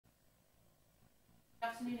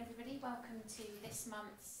Good afternoon, everybody. Welcome to this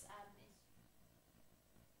month's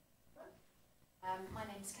my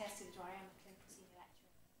name is Kirsty Dwyer. I'm a clinical senior lecturer.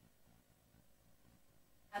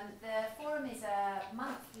 The forum is a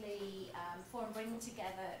monthly forum bringing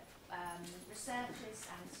together researchers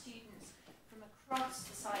and students from across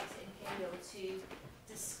the site at Imperial to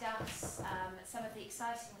discuss some of the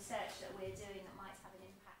exciting research that we're doing that might have an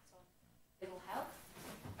impact on global health.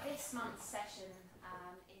 This month's session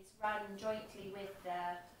is run jointly with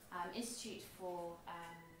the Institute for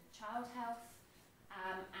Child Health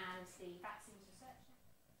and the Vaccines Research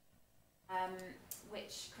Network,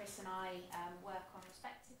 which Chris and I work on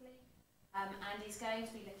respectively, and is going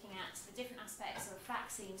to be looking at the different aspects of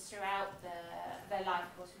vaccines throughout their life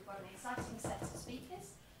course. We've got an exciting set of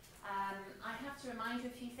speakers. I have to remind you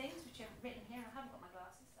of a few things which are written here. I haven't got my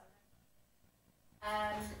glasses,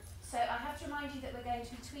 so I have to remind you that we're going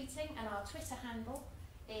to be tweeting, and our Twitter handle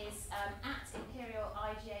is at Imperial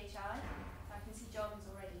IGHI. I can see John's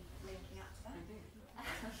already linking up to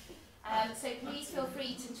that. So please feel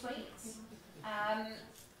free to tweet.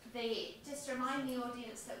 Just to remind the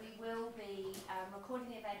audience that we will be recording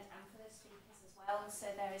the event and for the speakers as well. So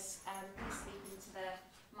there is please speak into the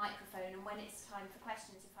microphone, and when it's time for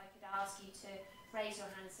questions, if I could ask you to raise your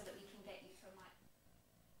hand so that we can get you to a microphone.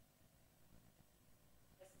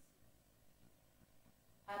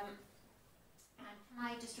 And can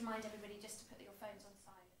I just remind everybody just to put your phones on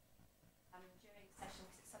silent during the session,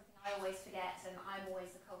 because it's something I always forget, and I'm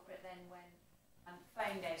always the culprit then when the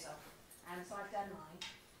phone goes off. So I've done mine.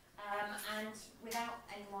 And without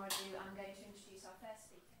any more ado, I'm going to introduce our first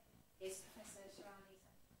speaker, is Professor Shirani,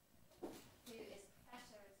 who is a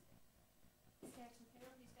professor here at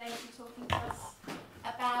Imperial, who's going to be talking to us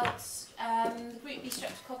about the Group B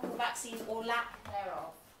streptococcal vaccine, or lack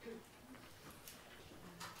thereof.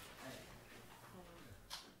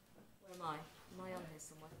 Where am I? Am I on here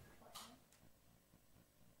somewhere?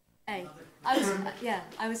 A.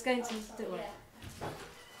 I was going to do it. Yeah.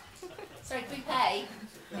 Sorry, Group A.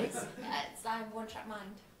 It's I have one-track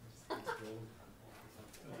mind.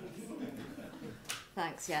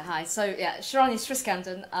 Thanks. Yeah. Hi. So Shirani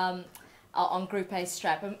Sriskandar on Group A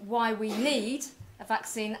strep, and why we need a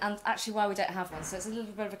vaccine, and actually why we don't have one. So it's a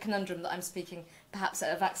little bit of a conundrum that I'm speaking perhaps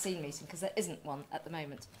at a vaccine meeting, because there isn't one at the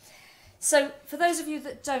moment. So for those of you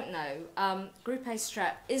that don't know, Group A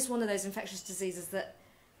strep is one of those infectious diseases that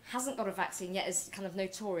hasn't got a vaccine yet, is kind of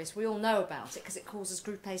notorious. We all know about it because it causes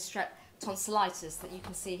Group A strep tonsillitis that you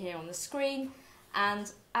can see here on the screen,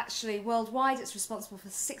 and actually worldwide it's responsible for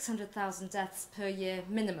 600,000 deaths per year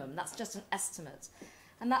minimum. That's just an estimate,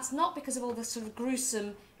 and that's not because of all the sort of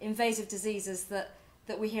gruesome invasive diseases that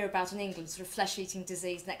we hear about in England, sort of flesh-eating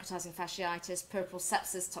disease, necrotizing fasciitis, puerperal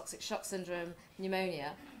sepsis, toxic shock syndrome,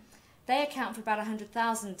 pneumonia. They account for about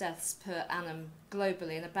 100,000 deaths per annum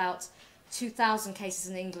globally, and about 2,000 cases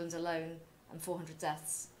in England alone, and 400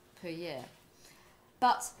 deaths per year.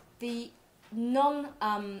 But the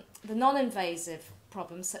non-invasive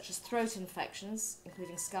problems, such as throat infections,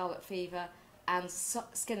 including scarlet fever, and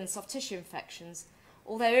skin and soft tissue infections,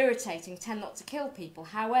 although irritating, tend not to kill people.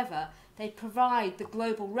 However, they provide the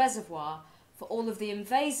global reservoir for all of the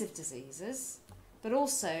invasive diseases, but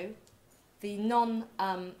also the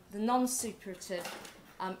non-suppurative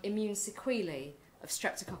immune sequelae of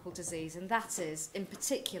streptococcal disease, and that is, in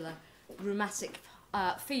particular, rheumatic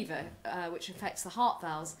fever, which affects the heart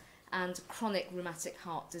valves, and chronic rheumatic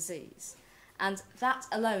heart disease. And that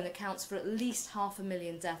alone accounts for at least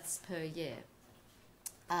 500,000 deaths per year,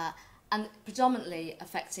 and predominantly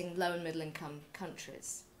affecting low and middle income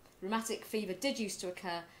countries. Rheumatic fever did used to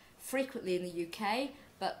occur frequently in the UK,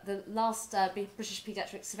 but the last British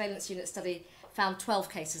Paediatric Surveillance Unit study found 12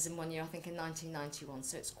 cases in 1 year, I think in 1991.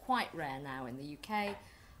 So it's quite rare now in the UK,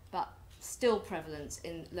 but still prevalent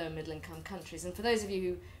in low and middle income countries. And for those of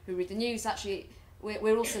you who read the news, actually,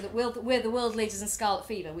 we're also we're the world leaders in scarlet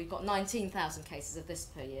fever. We've got 19,000 cases of this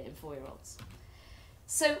per year in 4-year-olds.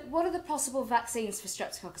 So what are the possible vaccines for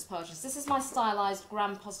Streptococcus pyogenes? This is my stylized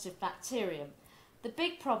gram-positive bacterium. The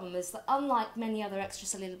big problem is that unlike many other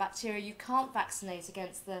extracellular bacteria, you can't vaccinate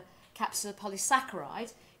against the capsular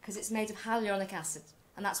polysaccharide because it's made of hyaluronic acid,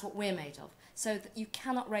 and that's what we're made of. So that you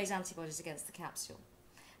cannot raise antibodies against the capsule.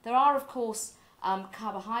 There are, of course,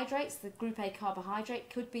 carbohydrates. The Group A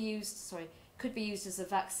carbohydrate could be used as a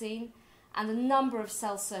vaccine, and a number of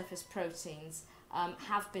cell surface proteins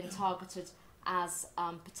have been targeted as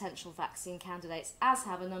potential vaccine candidates, as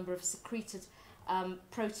have a number of secreted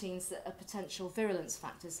proteins that are potential virulence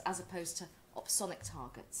factors as opposed to opsonic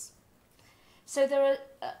targets. So there are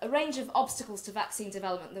a range of obstacles to vaccine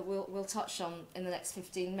development that we'll touch on in the next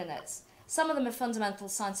 15 minutes. Some of them are fundamental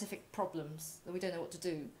scientific problems that we don't know what to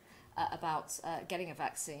do about getting a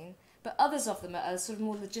vaccine, but others of them are sort of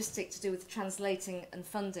more logistic to do with translating and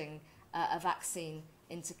funding a vaccine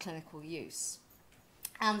into clinical use.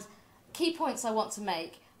 And key points I want to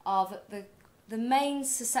make are that the main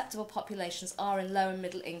susceptible populations are in low and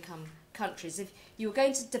middle income countries. If you were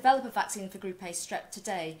going to develop a vaccine for Group A strep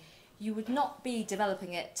today, you would not be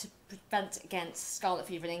developing it to prevent against scarlet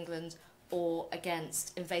fever in England or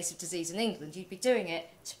against invasive disease in England. You'd be doing it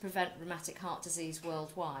to prevent rheumatic heart disease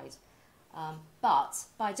worldwide. But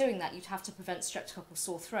by doing that, you'd have to prevent streptococcal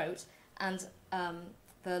sore throat, and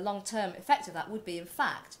the long-term effect of that would be, in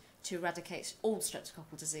fact, to eradicate all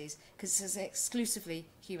streptococcal disease, because it's an exclusively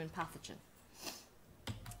human pathogen.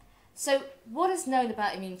 So what is known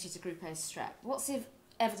about immunity to Group A strep? What's the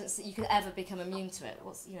evidence that you could ever become immune to it?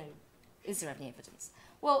 Is there any evidence?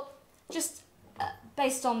 Well, just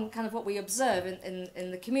based on kind of what we observe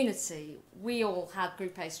in the community, we all had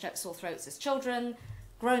Group A strep sore throats as children.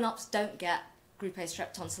 Grown-ups don't get Group A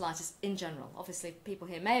strep tonsillitis in general. Obviously, people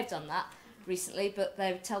here may have done that recently, but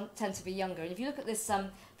they tend to be younger. And if you look at this,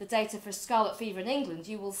 the data for scarlet fever in England,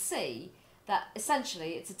 you will see that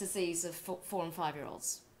essentially it's a disease of 4 and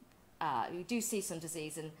 5-year-olds. You do see some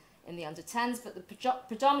disease in the under 10s, but the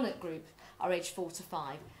predominant group are aged 4 to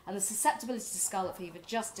 5, and the susceptibility to scarlet fever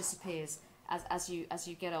just disappears as you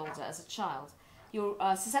get older as a child. Your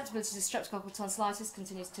susceptibility to streptococcal tonsillitis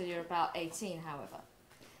continues till you're about 18, however.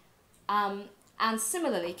 And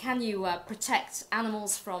similarly, can you protect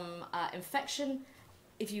animals from infection?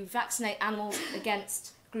 If you vaccinate animals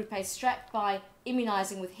against Group A strep by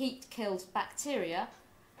immunising with heat-killed bacteria,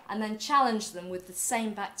 and then challenge them with the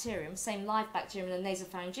same bacterium, same live bacterium in a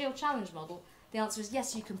nasopharyngeal challenge model, the answer is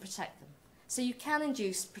yes, you can protect them. So you can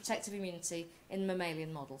induce protective immunity in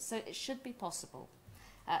mammalian models. So it should be possible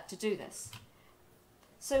to do this.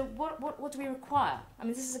 So what do we require? I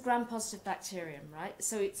mean, this is a gram-positive bacterium, right?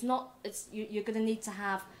 So you're going to need to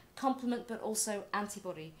have complement but also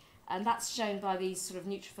antibody. And that's shown by these sort of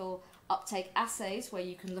neutrophil uptake assays, where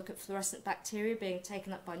you can look at fluorescent bacteria being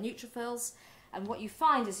taken up by neutrophils. And what you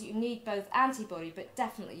find is that you need both antibody, but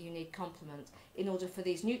definitely you need complement in order for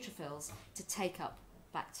these neutrophils to take up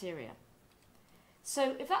bacteria.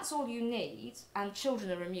 So if that's all you need, and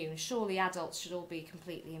children are immune, surely adults should all be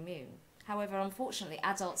completely immune. However, unfortunately,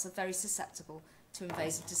 adults are very susceptible to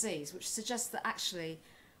invasive disease, which suggests that actually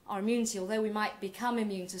our immunity, although we might become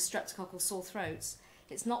immune to streptococcal sore throats,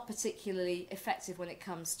 it's not particularly effective when it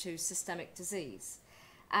comes to systemic disease.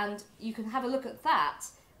 And you can have a look at that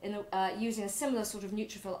using a similar sort of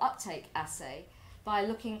neutrophil uptake assay by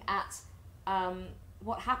looking at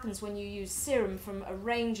what happens when you use serum from a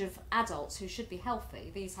range of adults who should be healthy.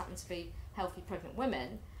 These happen to be healthy pregnant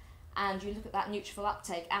women. And you look at that neutrophil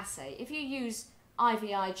uptake assay. If you use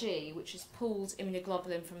IVIG, which is pooled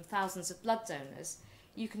immunoglobulin from thousands of blood donors,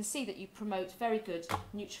 you can see that you promote very good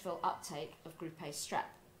neutrophil uptake of Group A strep.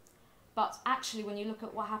 But actually, when you look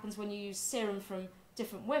at what happens when you use serum from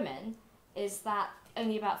different women, is that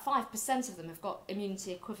only about 5% of them have got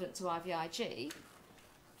immunity equivalent to IVIG,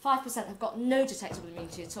 5% have got no detectable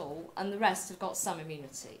immunity at all, and the rest have got some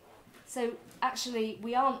immunity. So actually,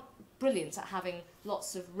 we aren't brilliant at having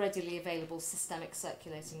lots of readily available systemic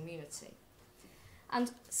circulating immunity.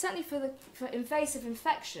 And certainly for invasive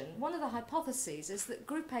infection, one of the hypotheses is that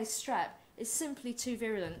Group A strep is simply too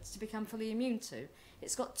virulent to become fully immune to.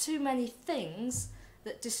 It's got too many things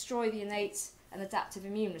that destroy the innate and adaptive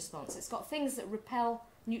immune response. It's got things that repel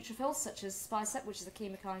neutrophils, such as Spicep, which is a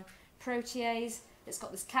chemokine protease. It's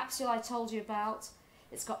got this capsule I told you about.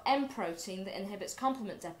 It's got M protein that inhibits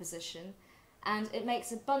complement deposition. And it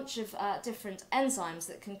makes a bunch of different enzymes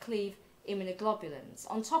that can cleave immunoglobulins,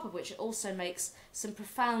 on top of which it also makes some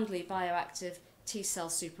profoundly bioactive T-cell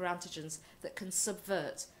superantigens that can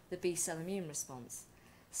subvert the B-cell immune response.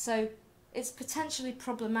 So it's potentially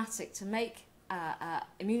problematic to make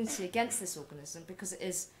immunity against this organism because it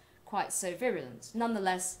is quite so virulent.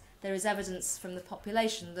 Nonetheless, there is evidence from the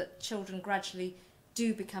population that children gradually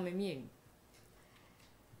do become immune.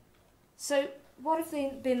 So what have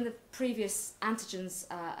been the previous antigens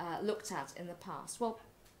looked at in the past? Well,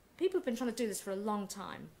 people have been trying to do this for a long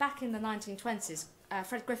time. Back in the 1920s,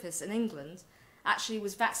 Fred Griffiths in England actually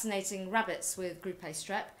was vaccinating rabbits with Group A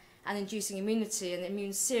strep and inducing immunity and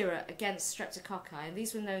immune sera against streptococci, and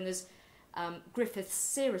these were known as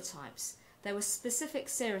Griffiths serotypes. There were specific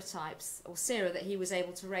serotypes, or sera, that he was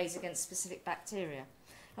able to raise against specific bacteria.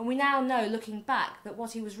 And we now know, looking back, that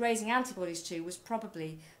what he was raising antibodies to was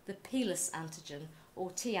probably the Pilus antigen, or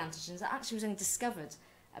T antigens, that actually was only discovered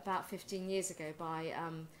about 15 years ago by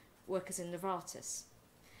workers in Novartis.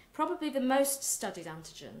 Probably the most studied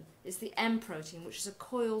antigen is the M protein, which is a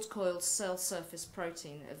coiled cell surface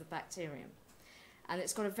protein of the bacterium. And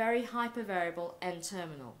it's got a very hypervariable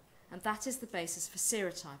N-terminal, and that is the basis for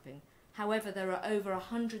serotyping. However, there are over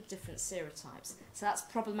 100 different serotypes, so that's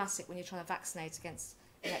problematic when you're trying to vaccinate against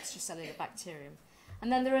an extracellular bacterium.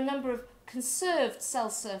 And then there are a number of conserved cell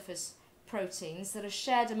surface proteins that are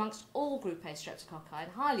shared amongst all group A streptococci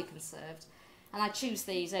and highly conserved. And I choose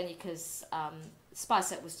these only because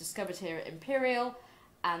Spicet was discovered here at Imperial,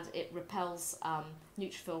 and it repels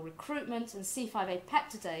neutrophil recruitment, and C5a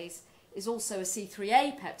peptidase is also a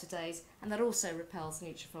C3a peptidase, and that also repels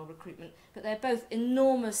neutrophil recruitment. But they're both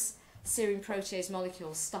enormous serine protease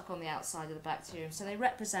molecules stuck on the outside of the bacterium, so they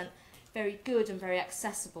represent very good and very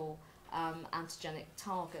accessible antigenic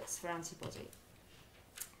targets for antibody.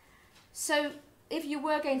 So if you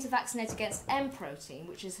were going to vaccinate against M protein,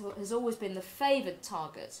 which has always been the favoured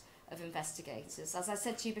target of investigators, as I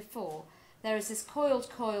said to you before, there is this coiled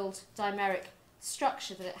dimeric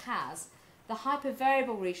structure that it has. The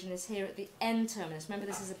hypervariable region is here at the N-terminus. Remember,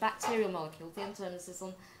 this is a bacterial molecule. The N-terminus is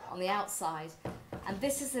on the outside. And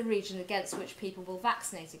this is the region against which people will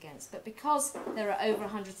vaccinate against. But because there are over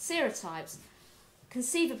 100 serotypes,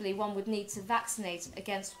 conceivably one would need to vaccinate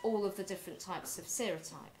against all of the different types of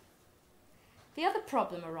serotype. The other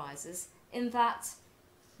problem arises in that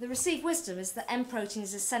the received wisdom is that M protein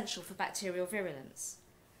is essential for bacterial virulence.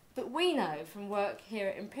 But we know from work here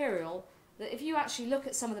at Imperial that if you actually look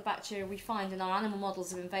at some of the bacteria we find in our animal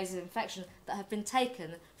models of invasive infection that have been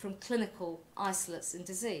taken from clinical isolates in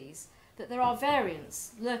disease, that there are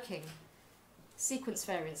variants lurking, sequence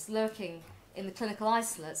variants lurking in the clinical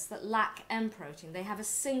isolates that lack M protein. They have a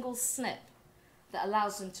single SNP that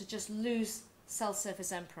allows them to just lose cell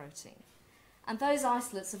surface M protein. And those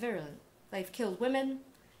isolates are virulent. They've killed women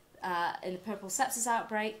in the purple sepsis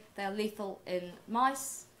outbreak. They are lethal in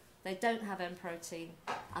mice. They don't have M protein,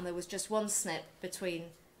 and there was just one SNP between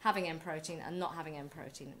having M protein and not having M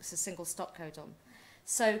protein. It was a single stop codon.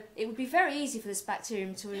 So it would be very easy for this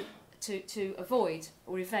bacterium to avoid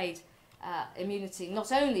or evade immunity,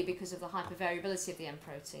 not only because of the hypervariability of the M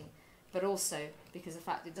protein, but also because of the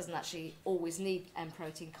fact it doesn't actually always need M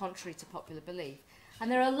protein, contrary to popular belief.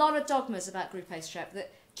 And there are a lot of dogmas about group A strep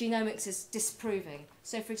that genomics is disproving.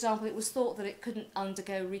 So, for example, it was thought that it couldn't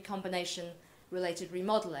undergo recombination-related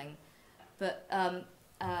remodelling, but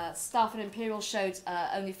staff at Imperial showed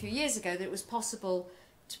only a few years ago that it was possible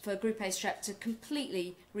for group A strep to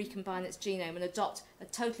completely recombine its genome and adopt a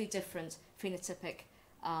totally different phenotypic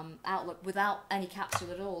outlook without any capsule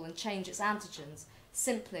at all, and change its antigens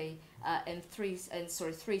simply in 3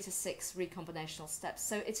 to 6 recombinational steps.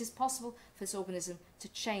 So it is possible for this organism to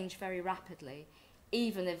change very rapidly,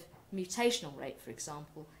 even if mutational rate, for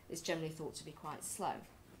example, is generally thought to be quite slow.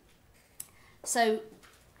 So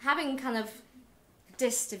having kind of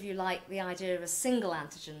dissed, if you like, the idea of a single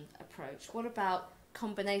antigen approach, what about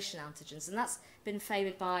combination antigens? And that's been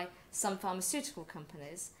favoured by some pharmaceutical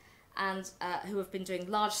companies, and who have been doing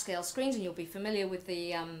large-scale screens, and you'll be familiar with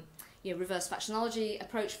the reverse vaccinology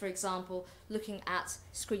approach, for example, looking at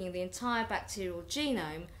screening the entire bacterial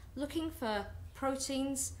genome, looking for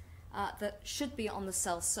proteins that should be on the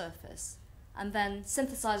cell surface, and then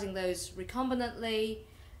synthesizing those recombinantly,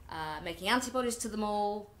 making antibodies to them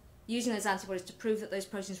all, using those antibodies to prove that those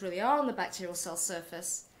proteins really are on the bacterial cell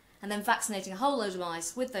surface, and then vaccinating a whole load of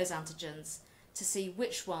mice with those antigens to see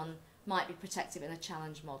which one might be protective in a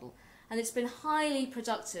challenge model. And it's been highly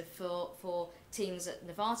productive for teams at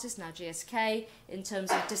Novartis, now GSK, in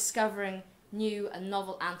terms of discovering new and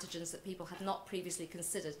novel antigens that people had not previously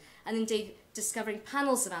considered, and indeed discovering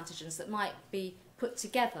panels of antigens that might be put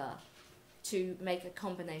together to make a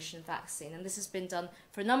combination vaccine. And this has been done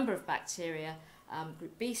for a number of bacteria,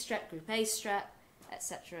 group B strep, group A strep,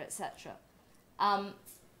 etc., etc.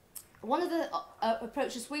 One of the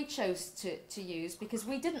approaches we chose to use, because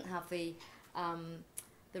we didn't have the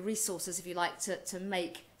resources, if you like, to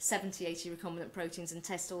make 70, 80 recombinant proteins and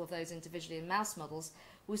test all of those individually in mouse models,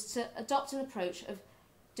 was to adopt an approach of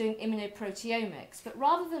doing immunoproteomics. But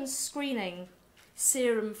rather than screening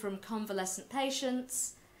serum from convalescent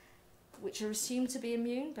patients, which are assumed to be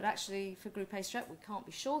immune, but actually for group A strep we can't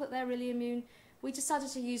be sure that they're really immune, we decided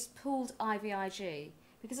to use pooled IVIG.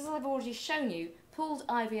 Because as I've already shown you, pooled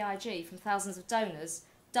IVIG from thousands of donors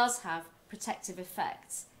does have protective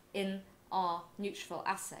effects in our neutrophil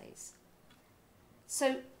assays.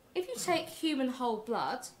 So if you take human whole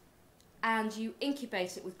blood and you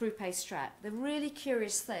incubate it with group A strep, the really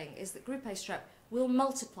curious thing is that group A strep will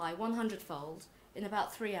multiply 100-fold in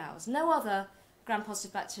about 3 hours. No other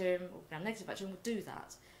gram-positive bacterium or gram-negative bacterium will do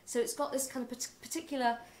that. So it's got this kind of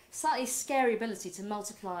particular slightly scary ability to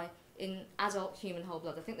multiply in adult human whole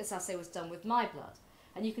blood. I think this assay was done with my blood.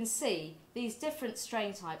 And you can see these different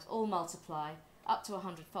strain types all multiply up to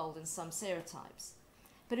 100-fold in some serotypes.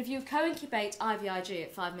 But if you co-incubate IVIG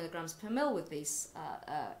at 5 milligrams per mil with these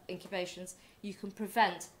incubations, you can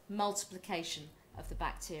prevent multiplication of the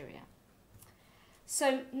bacteria.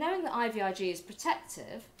 So knowing that IVIG is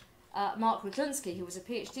protective, Mark Rudlinski, who was a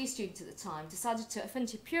PhD student at the time, decided to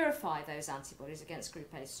affinity purify those antibodies against group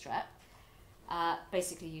A strep,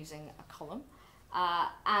 basically using a column.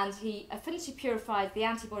 And he affinity purified the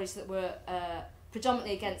antibodies that were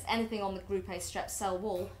predominantly against anything on the group A strep cell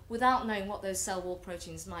wall without knowing what those cell wall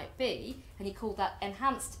proteins might be, and he called that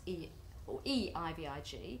enhanced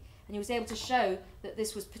eIVIG, and he was able to show that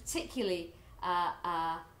this was particularly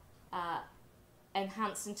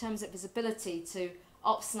enhanced in terms of its ability to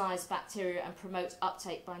opsonize bacteria and promote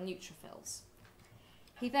uptake by neutrophils.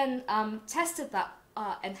 He then tested that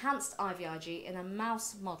enhanced IVIG in a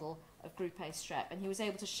mouse model of group A strep, and he was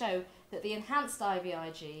able to show that the enhanced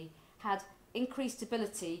IVIG had increased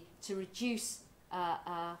ability to reduce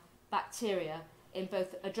bacteria in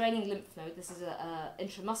both a draining lymph node, this is an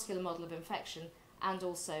intramuscular model of infection, and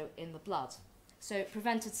also in the blood. So it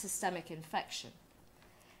prevented systemic infection.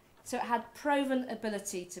 So it had proven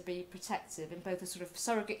ability to be protective in both a sort of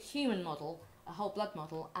surrogate human model, a whole blood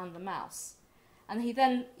model, and the mouse. And he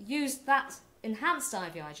then used that enhanced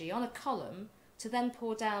IVIG on a column to then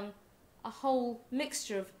pour down a whole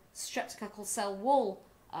mixture of streptococcal cell wall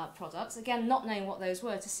products, again not knowing what those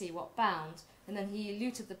were, to see what bound, and then he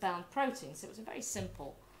eluted the bound protein. So it was a very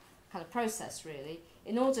simple kind of process really,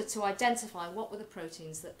 in order to identify what were the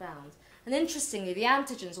proteins that bound. And interestingly, the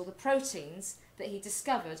antigens or the proteins that he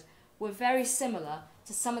discovered were very similar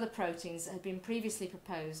to some of the proteins that had been previously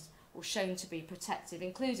proposed or shown to be protective,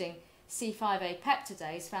 including C5a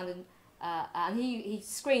peptidase found in, and he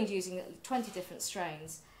screened using 20 different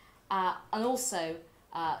strains, and also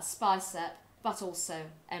SPICEP, but also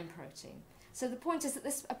M protein. So the point is that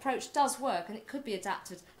this approach does work, and it could be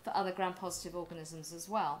adapted for other gram-positive organisms as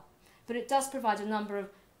well. But it does provide a number of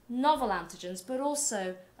novel antigens, but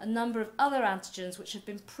also a number of other antigens which have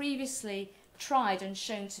been previously tried and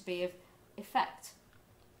shown to be of effect.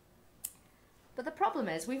 But the problem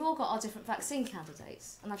is we've all got our different vaccine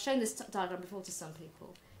candidates, and I've shown this diagram before to some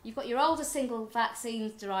people. You've got your older single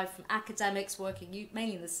vaccines derived from academics working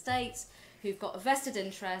mainly in the States, who've got a vested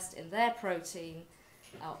interest in their protein,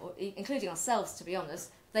 including ourselves, to be honest.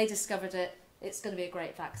 They discovered it, it's going to be a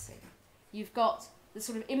great vaccine. You've got the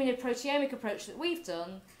sort of immunoproteomic approach that we've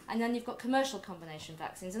done, and then you've got commercial combination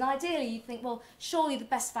vaccines. And ideally, you'd think, well, surely the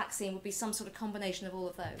best vaccine would be some sort of combination of all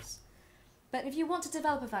of those. But if you want to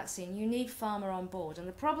develop a vaccine, you need pharma on board. And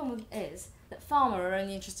the problem is that pharma are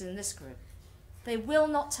only interested in this group. They will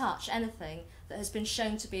not touch anything that has been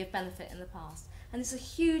shown to be of benefit in the past. And it's a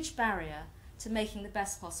huge barrier to making the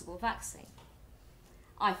best possible vaccine,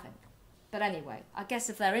 I think. But anyway, I guess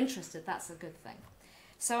if they're interested, that's a good thing.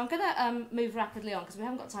 So I'm going to move rapidly on because we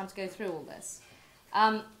haven't got time to go through all this,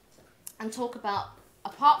 and talk about,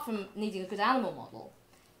 apart from needing a good animal model,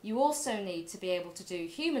 you also need to be able to do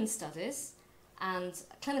human studies and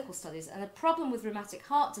clinical studies. And the problem with rheumatic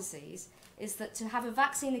heart disease is that to have a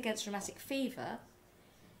vaccine against rheumatic fever,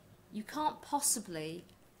 you can't possibly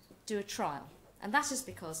do a trial. And that is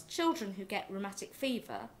because children who get rheumatic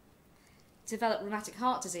fever develop rheumatic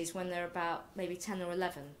heart disease when they're about maybe 10 or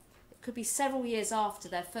 11. It could be several years after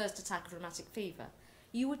their first attack of rheumatic fever.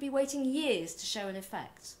 You would be waiting years to show an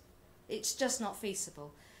effect. It's just not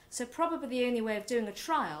feasible. So probably the only way of doing a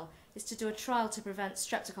trial is to do a trial to prevent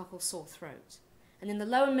streptococcal sore throat. And in the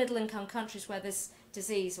low and middle income countries where this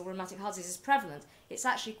disease or rheumatic heart disease is prevalent, it's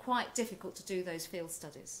actually quite difficult to do those field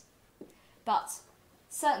studies. But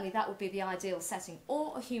certainly that would be the ideal setting,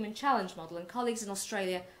 or a human challenge model, and colleagues in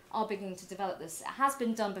Australia are beginning to develop this. It has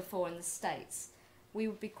been done before in the States. We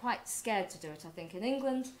would be quite scared to do it, I think, in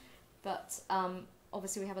England, but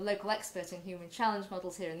obviously we have a local expert in human challenge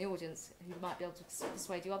models here in the audience who might be able to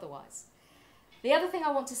persuade you otherwise. The other thing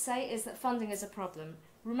I want to say is that funding is a problem.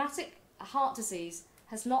 Rheumatic heart disease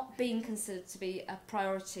has not been considered to be a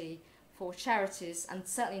priority for charities, and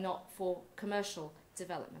certainly not for commercial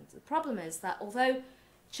development. The problem is that although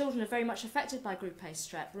children are very much affected by group A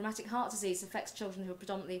strep, rheumatic heart disease affects children who are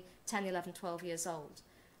predominantly 10, 11, 12 years old.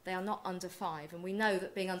 They are not under 5, and we know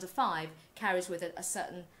that being under 5 carries with it a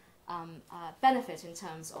certain benefit in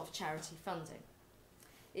terms of charity funding.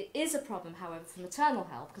 It is a problem, however, for maternal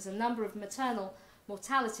health, because a number of maternal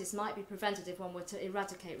mortalities might be prevented if one were to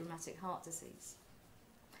eradicate rheumatic heart disease.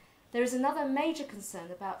 There is another major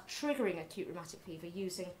concern about triggering acute rheumatic fever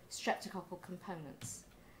using streptococcal components.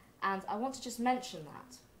 And I want to just mention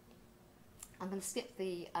that. I'm going to skip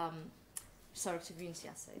the surrogative immunity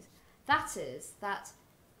assays. That is that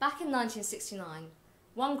back in 1969,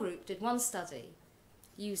 one group did one study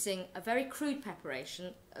using a very crude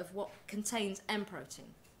preparation of what contains M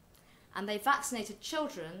protein. And they vaccinated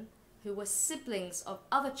children who were siblings of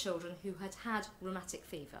other children who had had rheumatic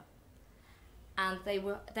fever. And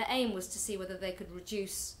their aim was to see whether they could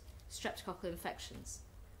reduce streptococcal infections.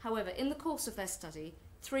 However, in the course of their study,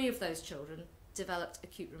 3 of those children developed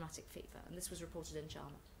acute rheumatic fever, and this was reported in JAMA.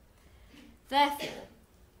 Therefore,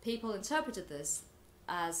 people interpreted this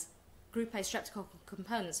as group A streptococcal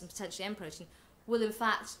components and potentially M protein will in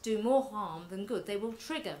fact do more harm than good. They will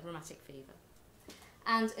trigger rheumatic fever.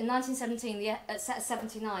 And in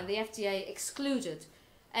 1979, the FDA excluded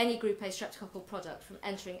any group A streptococcal product from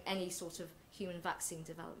entering any sort of human vaccine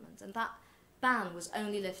development. And that ban was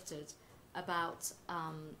only lifted about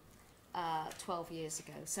 12 years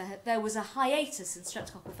ago. So there was a hiatus in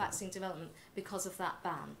streptococcal vaccine development because of that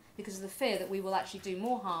ban, because of the fear that we will actually do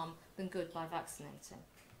more harm than good by vaccinating.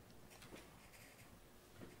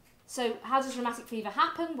 So how does rheumatic fever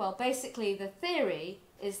happen? Well, basically the theory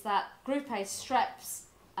is that group A streps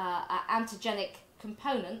antigenic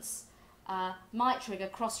components might trigger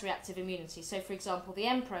cross-reactive immunity. So for example, the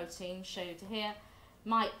M protein showed here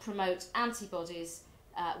might promote antibodies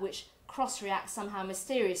which cross-react somehow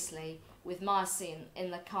mysteriously with myosin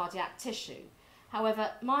in the cardiac tissue.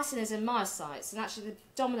 However, myosin is in myocytes, and actually the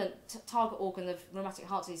dominant target organ of rheumatic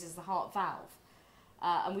heart disease is the heart valve,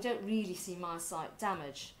 and we don't really see myocyte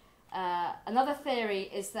damage. Another theory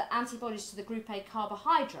is that antibodies to the group A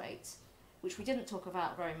carbohydrate, which we didn't talk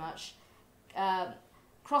about very much,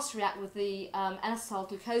 cross-react with the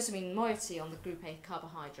N-acetyl-glucosamine moiety on the group A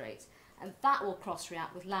carbohydrate, and that will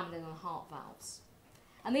cross-react with laminin on heart valves.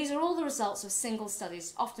 And these are all the results of single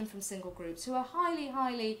studies, often from single groups, who are highly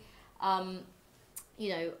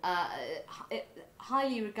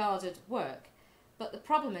regarded work. But the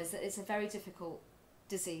problem is that it's a very difficult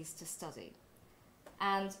disease to study.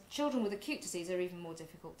 And children with acute disease are even more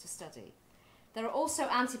difficult to study. There are also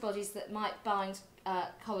antibodies that might bind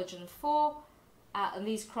collagen 4, and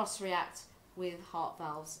these cross-react with heart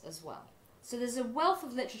valves as well. So there's a wealth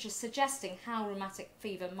of literature suggesting how rheumatic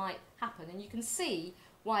fever might happen, and you can see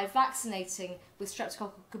why vaccinating with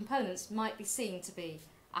streptococcal components might be seen to be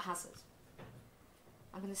a hazard.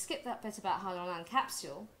 I'm going to skip that bit about hyaluron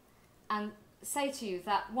capsule and say to you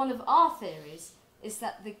that one of our theories is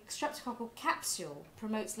that the streptococcal capsule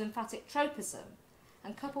promotes lymphatic tropism,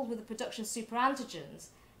 and coupled with the production of superantigens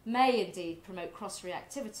may indeed promote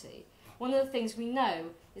cross-reactivity. One of the things we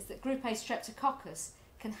know is that group A streptococcus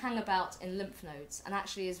can hang about in lymph nodes and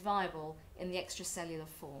actually is viable in the extracellular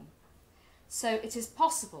form. So it is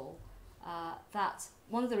possible that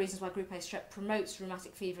one of the reasons why group A strep promotes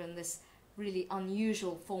rheumatic fever in this really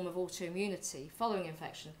unusual form of autoimmunity following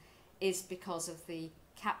infection is because of the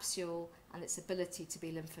capsule and its ability to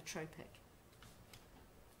be lymphotropic.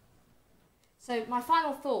 So my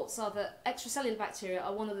final thoughts are that extracellular bacteria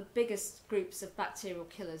are one of the biggest groups of bacterial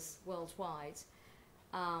killers worldwide,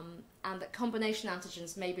 and that combination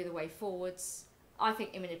antigens may be the way forwards. I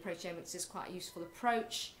think immunoproteomics is quite a useful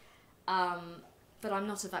approach, but I'm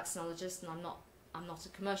not a vaccinologist, and I'm not a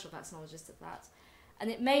commercial vaccinologist at that. And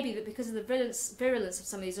it may be that because of the virulence of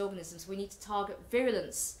some of these organisms, we need to target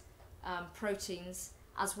virulence proteins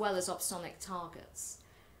as well as opsonic targets.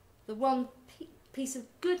 The one piece of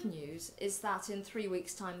good news is that in 3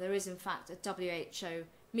 weeks' time there is in fact a WHO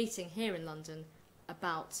meeting here in London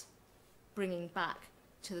about bringing back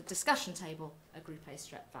to the discussion table a group A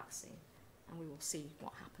strep vaccine, and we will see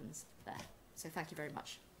what happens there. So thank you very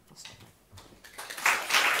much for stopping.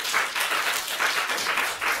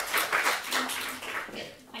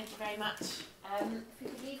 Thank you very much. If we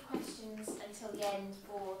could leave questions until the end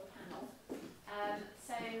for the panel.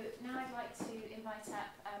 So now I'd like to invite up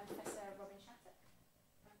Professor Robin Shattuck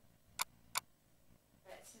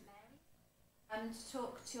at St Mary to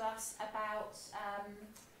talk to us about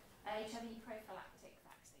HIV prophylactic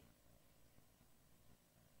vaccine.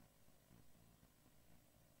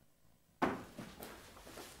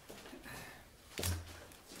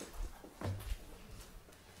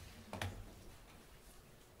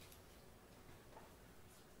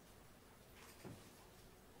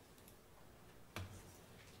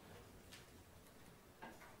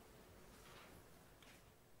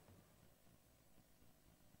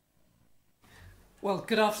 Well,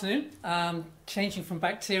 good afternoon. Changing from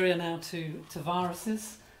bacteria now to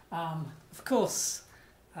viruses. Of course,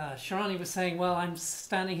 Sharani was saying, well, I'm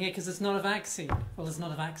standing here because there's not a vaccine. Well, there's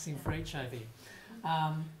not a vaccine for HIV.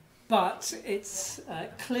 But it's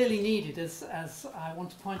clearly needed, as I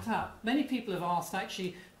want to point out. Many people have asked,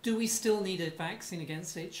 actually, do we still need a vaccine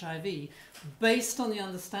against HIV, based on the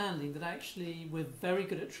understanding that actually we're very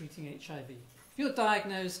good at treating HIV. If you're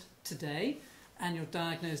diagnosed today and you're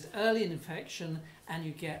diagnosed early in infection and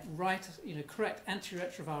you get correct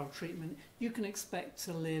antiretroviral treatment, you can expect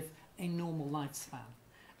to live a normal lifespan.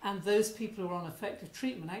 And those people who are on effective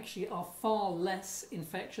treatment actually are far less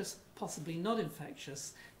infectious, possibly not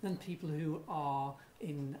infectious, than people who are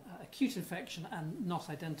in acute infection and not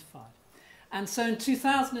identified. And so in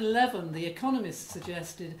 2011, The Economist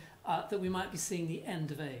suggested that we might be seeing the end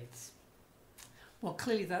of AIDS. Well,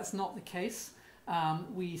 clearly that's not the case.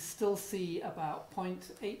 We still see about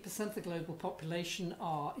 0.8% of the global population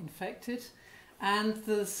are infected. And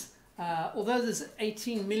although there's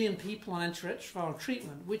 18 million people on antiretroviral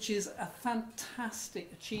treatment, which is a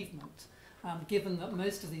fantastic achievement, given that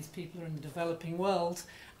most of these people are in the developing world.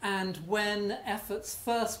 And when efforts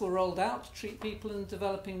first were rolled out to treat people in the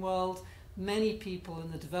developing world, many people in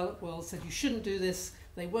the developed world said you shouldn't do this,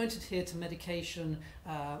 they won't adhere to medication,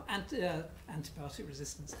 antibiotic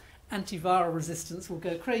resistance, antiviral resistance will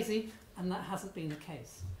go crazy, and that hasn't been the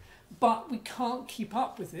case. But we can't keep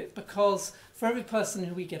up with it because for every person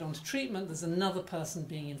who we get onto treatment, there's another person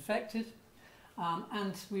being infected.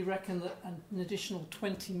 And we reckon that an additional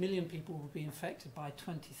 20 million people will be infected by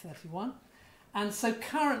 2031. And so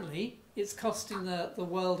currently, it's costing the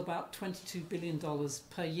world about $22 billion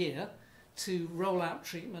per year to roll out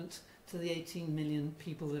treatment to the 18 million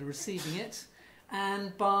people that are receiving it.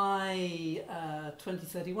 And by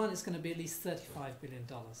 2031, it's going to be at least $35 billion.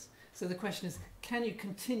 So the question is, can you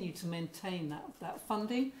continue to maintain that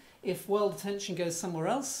funding? If world attention goes somewhere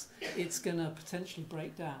else, it's going to potentially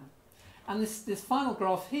break down. And this final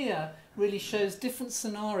graph here really shows different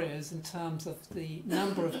scenarios in terms of the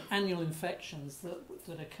number of annual infections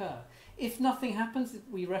that occur. If nothing happens,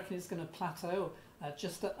 we reckon it's going to plateau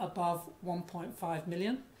just above 1.5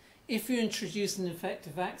 million. If you introduce an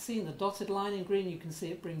effective vaccine, the dotted line in green, you can see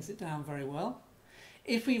it brings it down very well.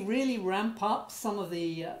 If we really ramp up some of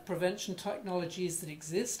the prevention technologies that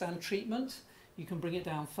exist and treatment, you can bring it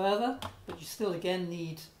down further, but you still again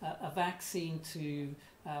need a vaccine to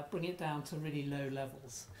bring it down to really low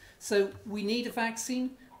levels. So we need a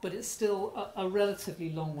vaccine, but it's still a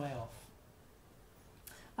relatively long way off.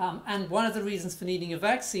 And one of the reasons for needing a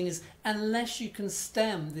vaccine is unless you can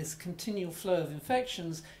stem this continual flow of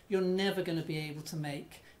infections, you're never going to be able to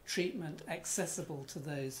make treatment accessible to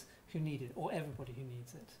those who need it, or everybody who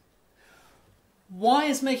needs it. Why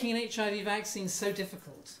is making an HIV vaccine so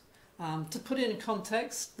difficult? To put it in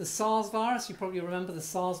context, the SARS virus, you probably remember the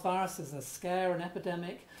SARS virus as a scare, an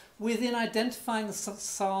epidemic. Within identifying the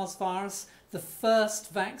SARS virus, the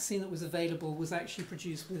first vaccine that was available was actually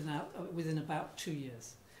produced within about 2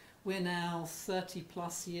 years. We're now 30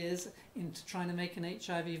 plus years into trying to make an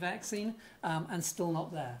HIV vaccine and still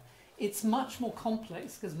not there. It's much more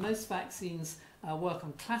complex because most vaccines work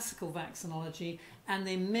on classical vaccinology and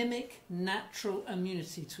they mimic natural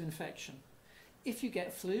immunity to infection. If you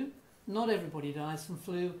get flu, not everybody dies from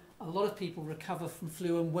flu. A lot of people recover from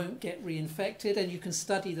flu and won't get reinfected, and you can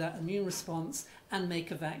study that immune response and make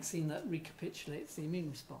a vaccine that recapitulates the immune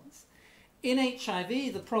response. In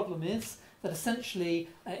HIV, the problem is that essentially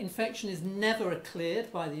infection is never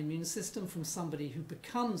cleared by the immune system from somebody who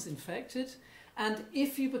becomes infected, and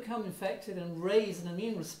if you become infected and raise an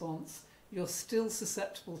immune response, you're still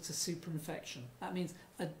susceptible to superinfection. That means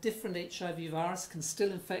a different HIV virus can still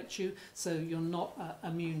infect you, so you're not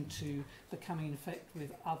immune to becoming infected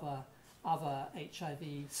with other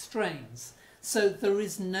HIV strains. So there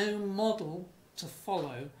is no model to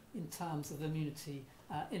follow in terms of immunity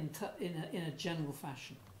in a general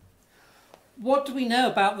fashion. What do we know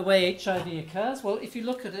about the way HIV occurs? Well, if you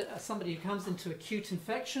look at somebody who comes into acute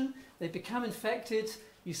infection, they become infected.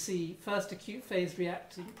 You see first acute phase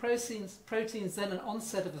reacting proteins, then an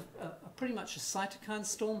onset of pretty much a cytokine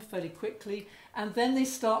storm fairly quickly, and then they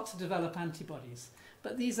start to develop antibodies.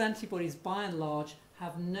 But these antibodies, by and large,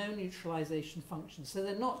 have no neutralization function. So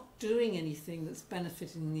they're not doing anything that's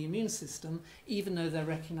benefiting the immune system, even though they're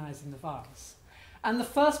recognizing the virus. And the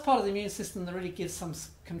first part of the immune system that really gives some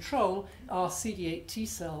control are CD8 T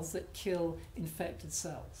cells that kill infected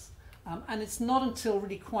cells. And it's not until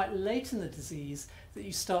really quite late in the disease that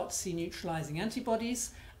you start to see neutralizing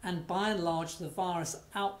antibodies, and by and large the virus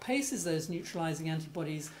outpaces those neutralizing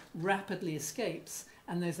antibodies, rapidly escapes,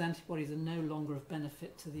 and those antibodies are no longer of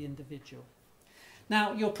benefit to the individual.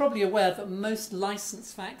 Now, you're probably aware that most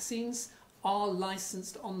licensed vaccines are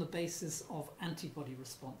licensed on the basis of antibody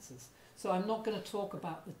responses. So I'm not going to talk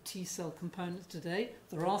about the T cell component today.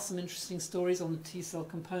 There are some interesting stories on the T cell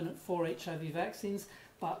component for HIV vaccines,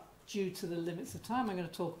 but due to the limits of time, I'm going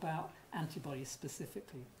to talk about antibodies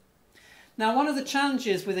specifically. Now, one of the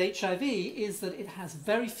challenges with HIV is that it has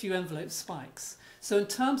very few envelope spikes. So in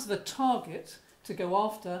terms of a target to go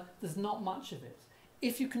after, there's not much of it.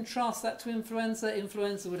 If you contrast that to influenza,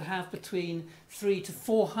 influenza would have between 300 to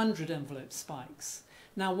 400 envelope spikes.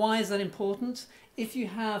 Now, why is that important? If you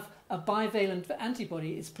have a bivalent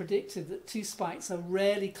antibody, it's predicted that 2 spikes are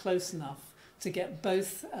rarely close enough to get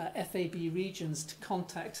both FAB regions to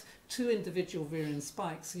contact 2 individual virion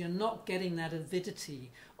spikes. So you're not getting that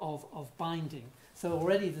avidity of binding. So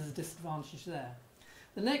already there's a disadvantage there.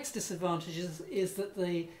 The next disadvantage is that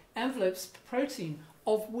the envelope protein,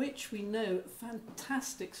 of which we know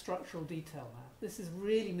fantastic structural detail now. This has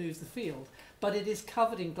really moved the field, but it is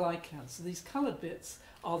covered in glycans. So these coloured bits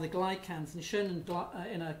are the glycans, and shown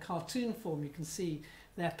in a cartoon form you can see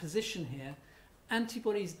their position here.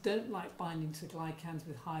 Antibodies don't like binding to glycans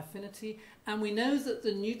with high affinity, and we know that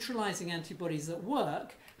the neutralising antibodies that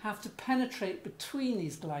work have to penetrate between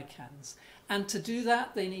these glycans. And to do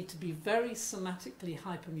that, they need to be very somatically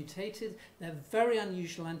hypermutated. They're very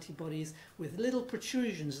unusual antibodies with little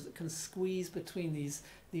protrusions that can squeeze between these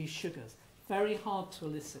sugars. Very hard to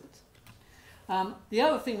elicit. The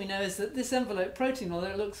other thing we know is that this envelope protein, although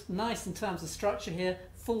it looks nice in terms of structure here,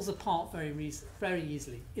 falls apart very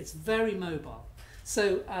easily. It's very mobile.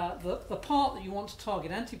 So the part that you want to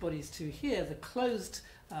target antibodies to here, the closed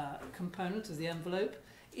component of the envelope,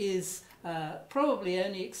 is probably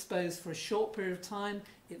only exposed for a short period of time.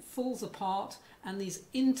 It falls apart, and these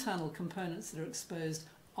internal components that are exposed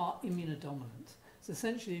are immunodominant. So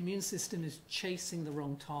essentially the immune system is chasing the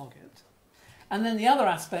wrong target. And then the other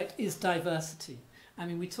aspect is diversity. I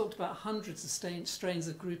mean, we talked about hundreds of strains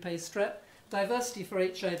of group A strep. Diversity for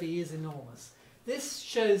HIV is enormous. This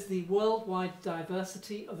shows the worldwide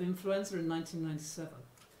diversity of influenza in 1997.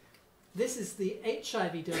 This is the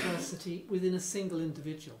HIV diversity within a single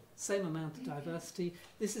individual. Same amount of diversity.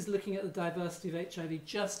 This is looking at the diversity of HIV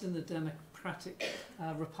just in the Democratic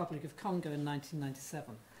Republic of Congo in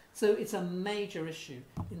 1997. So it's a major issue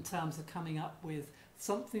in terms of coming up with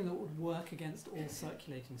something that would work against all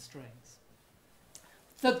circulating strains.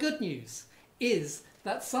 The good news is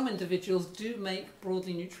that some individuals do make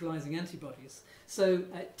broadly neutralising antibodies. So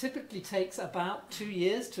it typically takes about 2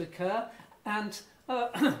 years to occur, and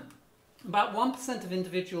about 1% of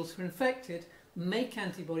individuals who are infected make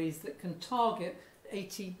antibodies that can target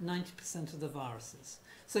 80–90% of the viruses.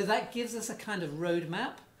 So that gives us a kind of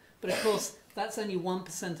roadmap, but of course that's only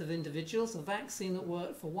 1% of individuals. A vaccine that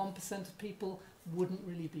worked for 1% of people wouldn't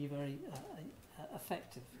really be very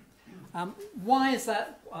effective. Why is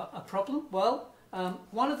that a problem? Well,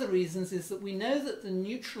 one of the reasons is that we know that the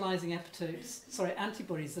neutralizing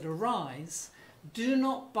antibodies that arise do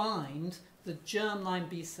not bind the germline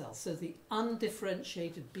B cell. So the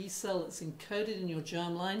undifferentiated B cell that's encoded in your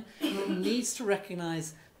germline that needs to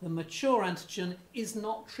recognize the mature antigen is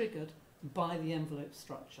not triggered by the envelope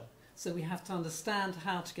structure. So we have to understand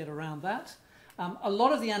how to get around that. A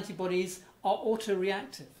lot of the antibodies are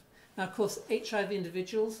autoreactive. Now, of course, HIV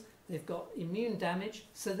individuals, they've got immune damage,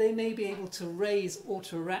 so they may be able to raise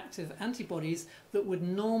autoreactive antibodies that would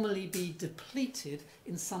normally be depleted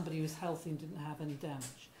in somebody who's healthy and didn't have any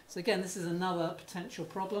damage. So again, this is another potential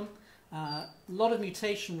problem. A lot of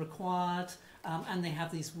mutation required, and they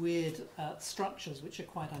have these weird structures which are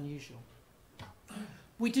quite unusual.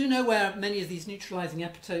 We do know where many of these neutralizing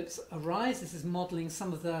epitopes arise. This is modeling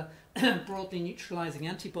some of the broadly neutralizing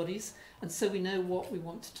antibodies, and so we know what we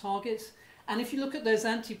want to target. And if you look at those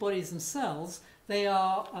antibodies themselves, they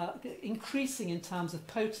are increasing in terms of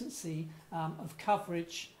potency, of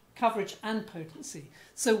coverage and potency.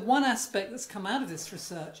 So one aspect that's come out of this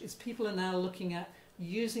research is people are now looking at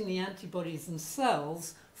using the antibodies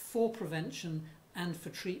themselves for prevention and for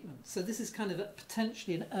treatment. So this is kind of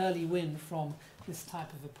potentially an early win from this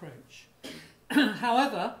type of approach.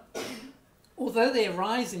 However, although they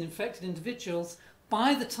arise in infected individuals,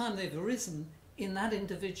 by the time they've arisen in that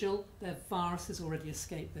individual, their virus has already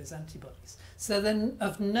escaped those antibodies. So they're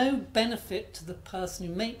of no benefit to the person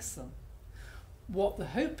who makes them. What the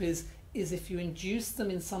hope is if you induce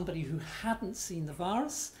them in somebody who hadn't seen the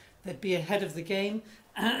virus, they'd be ahead of the game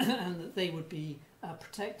and that they would be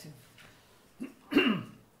protective.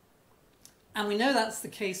 And we know that's the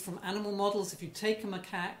case from animal models. If you take a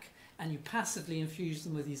macaque and you passively infuse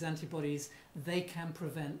them with these antibodies, they can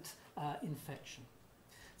prevent infection.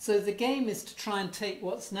 So the game is to try and take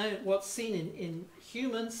what's seen in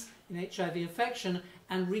humans, in HIV infection,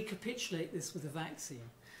 and recapitulate this with a vaccine.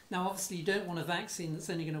 Now, obviously, you don't want a vaccine that's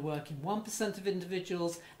only going to work in 1% of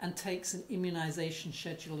individuals and takes an immunization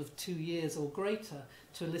schedule of 2 years or greater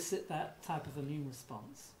to elicit that type of immune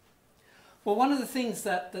response. Well, one of the things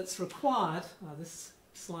that's required, this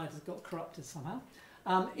slide has got corrupted somehow,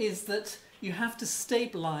 is that you have to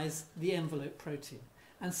stabilize the envelope protein.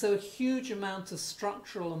 And so a huge amount of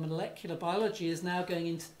structural and molecular biology is now going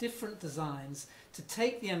into different designs to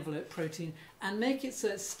take the envelope protein and make it so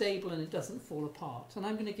it's stable and it doesn't fall apart. And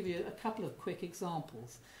I'm going to give you a couple of quick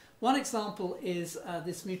examples. One example is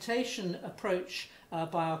this mutation approach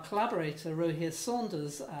by our collaborator Rohir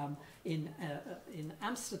Saunders in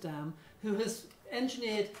Amsterdam, who has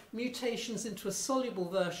engineered mutations into a soluble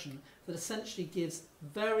version that essentially gives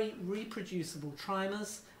very reproducible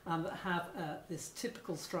trimers that have this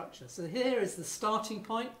typical structure. So here is the starting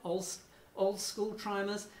point, old school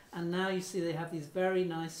trimers, and now you see they have these very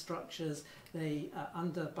nice structures. They,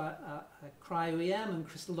 under cryo-EM and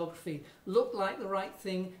crystallography, look like the right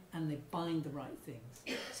thing and they bind the right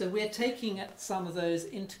things. So we're taking some of those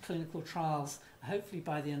into clinical trials, hopefully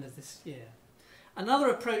by the end of this year. Another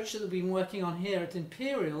approach that we've been working on here at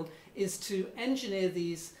Imperial is to engineer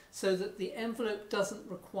these so that the envelope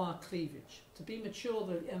doesn't require cleavage. To be mature,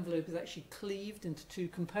 the envelope is actually cleaved into two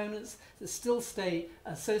components that still stay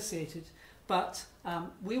associated, but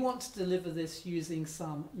we want to deliver this using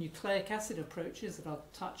some nucleic acid approaches that I'll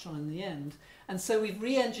touch on in the end. And so we've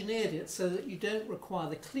re-engineered it so that you don't require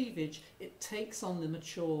the cleavage. It takes on the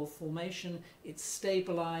mature formation, it's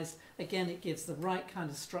stabilized. Again, it gives the right kind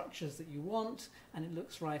of structures that you want, and it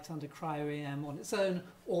looks right under cryo-EM on its own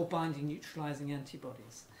or binding neutralizing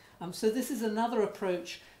antibodies. So this is another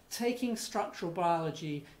approach, taking structural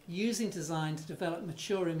biology, using design to develop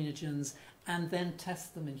mature immunogens, and then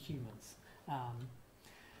test them in humans.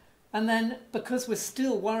 And then, because we're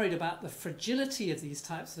still worried about the fragility of these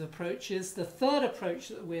types of approaches, the third approach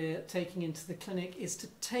that we're taking into the clinic is to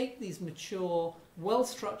take these mature,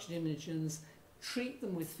 well-structured immunogens, treat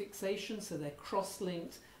them with fixation, so they're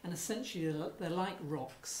cross-linked, and essentially they're like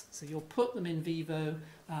rocks. So you'll put them in vivo,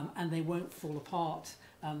 and they won't fall apart.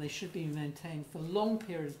 They should be maintained for a long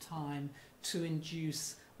period of time to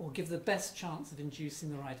induce or give the best chance of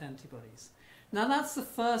inducing the right antibodies. Now that's the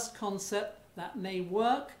first concept. That may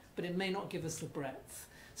work, but it may not give us the breadth.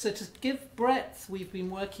 So to give breadth, we've been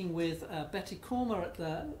working with Betty Korma at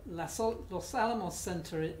the Los Alamos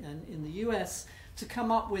Center in the US to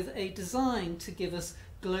come up with a design to give us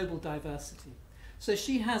global diversity. So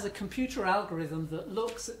she has a computer algorithm that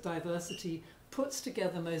looks at diversity, puts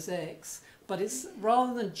together mosaics, but it's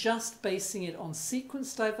rather than just basing it on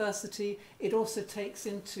sequence diversity, it also takes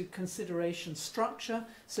into consideration structure.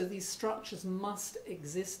 So these structures must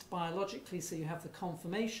exist biologically, so you have the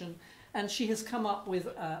conformation. And she has come up with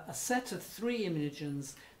a set of 3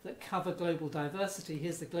 immunogens that cover global diversity.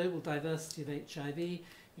 Here's the global diversity of HIV.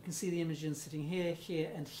 You can see the immunogens sitting here, here,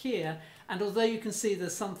 and here. And although you can see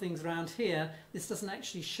there's some things around here, this doesn't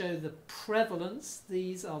actually show the prevalence.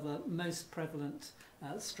 These are the most prevalent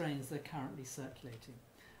strains that are currently circulating.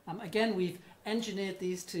 Again, we've engineered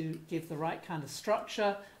these to give the right kind of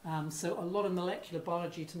structure, so a lot of molecular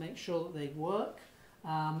biology to make sure that they work,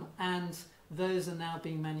 and those are now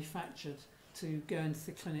being manufactured to go into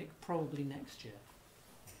the clinic probably next year.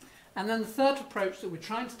 And then the third approach that we're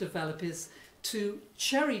trying to develop is to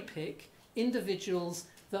cherry pick individuals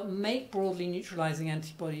that make broadly neutralizing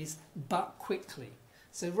antibodies but quickly.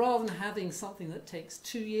 So rather than having something that takes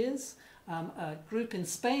 2 years, a group in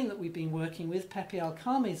Spain that we've been working with, Pepe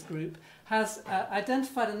Alcame's group, has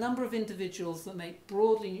identified a number of individuals that make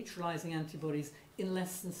broadly neutralizing antibodies in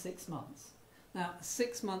less than 6 months. Now, a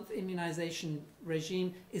 6-month immunization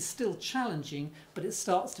regime is still challenging, but it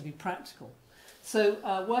starts to be practical. So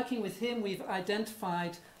working with him, we've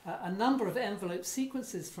identified a number of envelope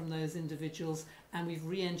sequences from those individuals, and we've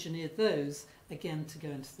re-engineered those, again, to go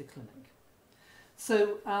into the clinic.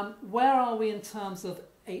 So where are we in terms of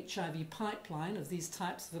HIV pipeline of these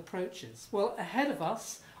types of approaches? Well, ahead of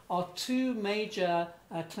us are 2 major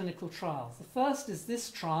clinical trials. The first is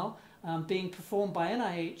this trial being performed by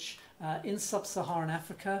NIH in sub-Saharan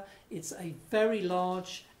Africa. It's a very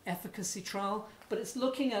large efficacy trial, but it's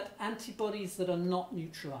looking at antibodies that are not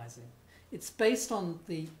neutralizing. It's based on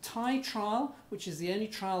the Thai trial, which is the only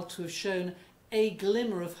trial to have shown a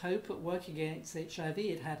glimmer of hope at working against HIV.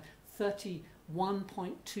 It had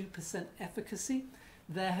 31.2% efficacy.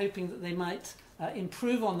 They're hoping that they might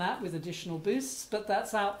improve on that with additional boosts, but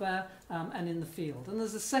that's out there and in the field. And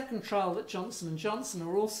there's a second trial that Johnson & Johnson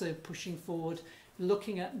are also pushing forward,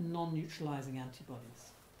 looking at non-neutralizing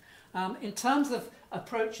antibodies. In terms of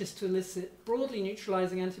approaches to elicit broadly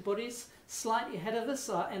neutralizing antibodies, slightly ahead of us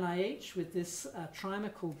are NIH with this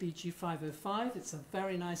trimer called BG505. It's a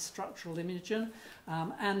very nice structural immunogen.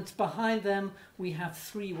 And behind them, we have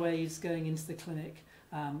 3 waves going into the clinic.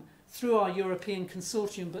 through our European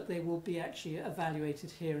consortium, but they will be actually evaluated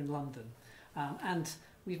here in London. And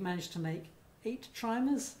we've managed to make 8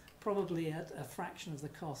 trimers, probably at a fraction of the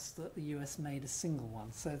cost that the US made a single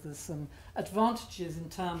one. So there's some advantages in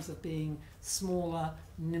terms of being smaller,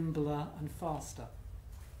 nimbler, and faster.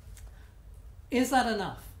 Is that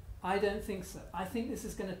enough? I don't think so. I think this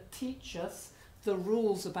is going to teach us the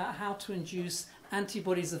rules about how to induce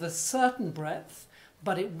antibodies of a certain breadth,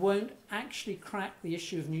 but it won't actually crack the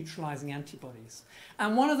issue of neutralizing antibodies.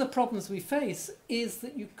 And one of the problems we face is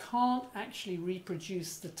that you can't actually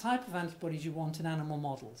reproduce the type of antibodies you want in animal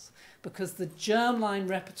models, because the germline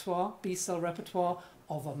repertoire, B-cell repertoire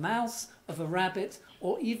of a mouse, of a rabbit,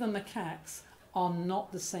 or even macaques are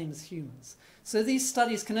not the same as humans. So these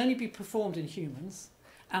studies can only be performed in humans,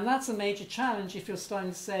 and that's a major challenge if you're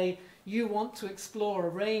starting to say you want to explore a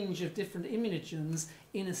range of different immunogens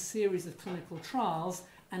in a series of clinical trials,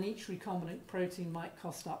 and each recombinant protein might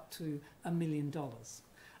cost up to $1 million.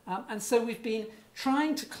 And so we've been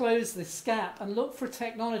trying to close this gap and look for a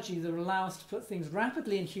technology that will allow us to put things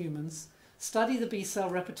rapidly in humans, study the B-cell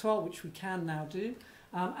repertoire, which we can now do,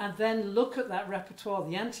 and then look at that repertoire,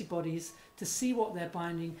 the antibodies, to see what they're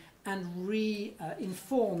binding and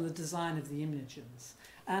inform the design of the immunogens.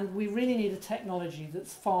 And we really need a technology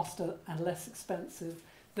that's faster and less expensive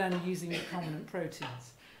than using recombinant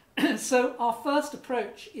proteins. So our first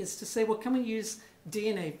approach is to say, well, can we use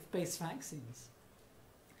DNA-based vaccines?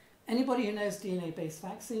 Anybody who knows DNA-based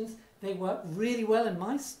vaccines, they work really well in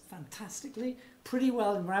mice, fantastically, pretty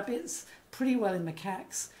well in rabbits, pretty well in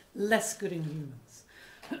macaques, less good in humans.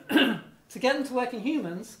 To get them to work in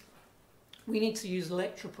humans, we need to use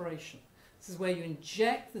electroporation. This is where you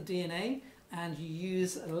inject the DNA and you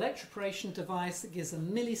use an electroporation device that gives a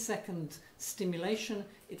millisecond stimulation.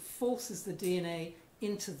 It forces the DNA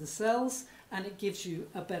into the cells and it gives you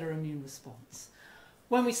a better immune response.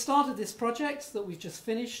 When we started this project that we've just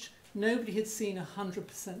finished, nobody had seen 100%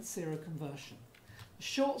 seroconversion. The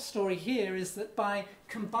short story here is that by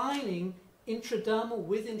combining intradermal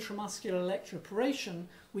with intramuscular electroporation,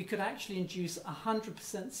 we could actually induce 100%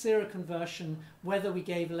 seroconversion whether we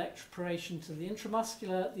gave electroporation to the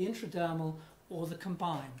intramuscular, the intradermal, or the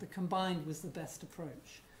combined. The combined was the best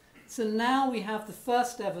approach. So now we have the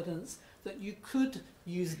first evidence that you could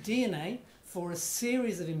use DNA for a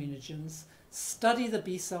series of immunogens, study the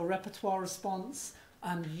B-cell repertoire response,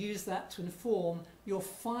 and use that to inform your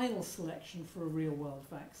final selection for a real-world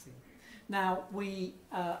vaccine. Now, we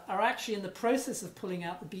are actually in the process of pulling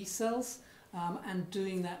out the B cells and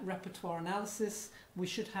doing that repertoire analysis. We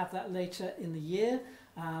should have that later in the year.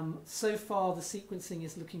 So far, the sequencing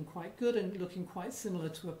is looking quite good and looking quite similar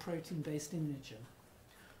to a protein-based immunogen.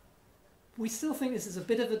 We still think this is a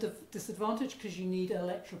bit of a disadvantage because you need an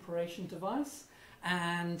electroporation device.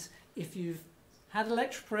 And if you've had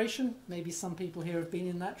electroporation, maybe some people here have been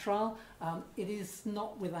in that trial, it is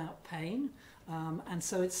not without pain. And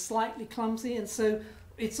so it's slightly clumsy, and so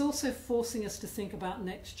it's also forcing us to think about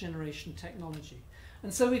next generation technology.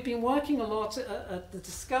 And so we've been working a lot at the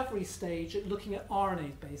discovery stage at looking at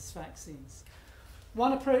RNA-based vaccines.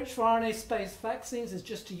 One approach for RNA-based vaccines is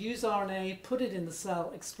just to use RNA, put it in the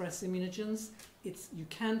cell, express immunogens. You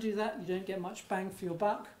can do that, you don't get much bang for your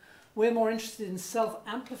buck. We're more interested in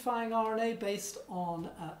self-amplifying RNA based on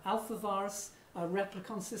alphavirus, a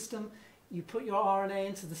replicon system. You put your RNA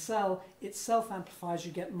into the cell, it self-amplifies,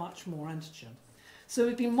 you get much more antigen. So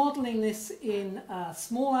we've been modeling this in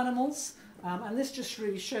small animals, and this just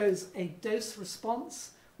really shows a dose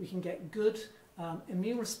response. We can get good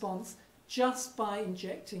immune response just by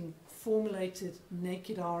injecting formulated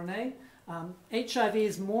naked RNA. HIV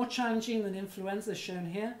is more challenging than influenza, shown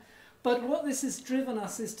here. But what this has driven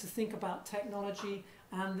us is to think about technology,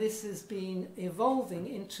 and this has been evolving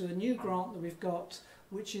into a new grant that we've got,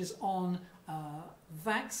 which is on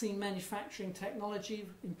vaccine manufacturing technology.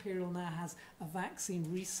 Imperial now has a vaccine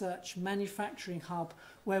research manufacturing hub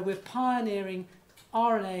where we're pioneering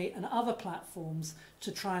RNA and other platforms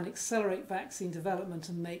to try and accelerate vaccine development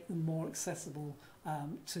and make them more accessible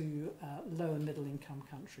to low and middle income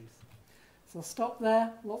countries. So I'll stop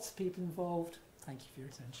there. Lots of people involved. Thank you for your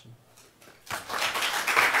attention.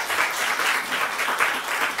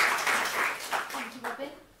 Thank you, Robin.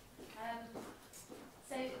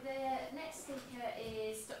 So the next speaker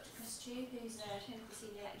is Dr. Chris Chu, who's a clinical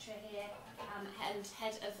senior lecturer here and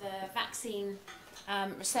head of the Vaccine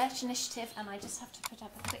Research Initiative. And I just have to put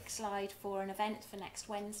up a quick slide for an event for next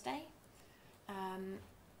Wednesday. Let's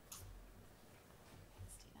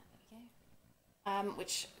do that, there we go.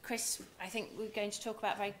 Which, Chris, I think we're going to talk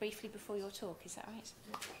about very briefly before your talk. Is that right?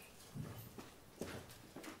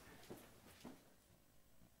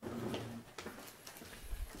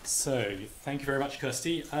 So, thank you very much,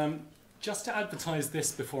 Kirsty. Just to advertise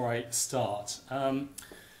this before I start,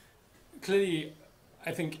 clearly,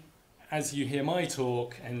 I think as you hear my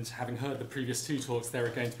talk and having heard the previous two talks, there are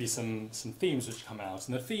going to be some themes which come out.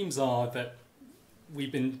 And the themes are that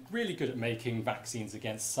we've been really good at making vaccines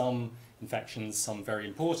against some infections, some very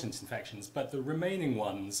important infections, but the remaining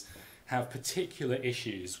ones have particular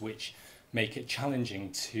issues which make it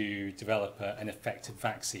challenging to develop an effective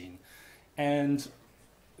vaccine. And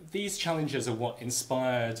these challenges are what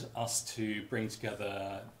inspired us to bring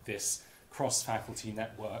together this cross-faculty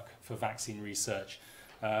network for vaccine research,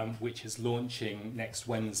 which is launching next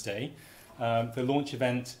Wednesday. The launch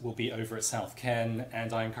event will be over at South Ken,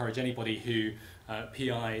 and I encourage anybody who,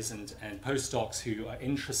 PIs and postdocs who are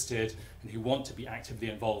interested and who want to be actively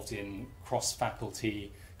involved in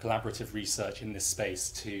cross-faculty collaborative research in this space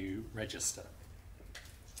to register.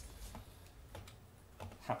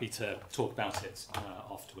 Happy to talk about it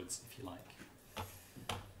afterwards if you like.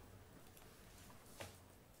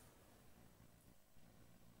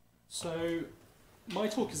 So my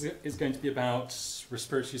talk is going to be about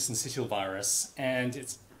respiratory syncytial virus, and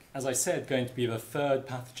it's, as I said, going to be the third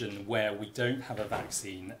pathogen where we don't have a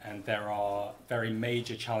vaccine, and there are very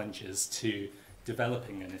major challenges to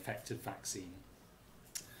developing an effective vaccine.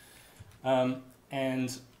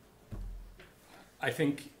 And I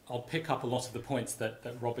think I'll pick up a lot of the points that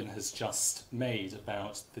Robin has just made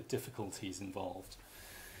about the difficulties involved.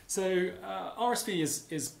 So RSV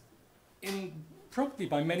is probably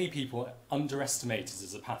by many people underestimated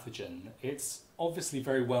as a pathogen. It's obviously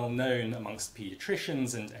very well known amongst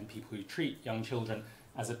paediatricians and people who treat young children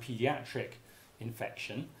as a paediatric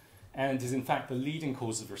infection, and is in fact the leading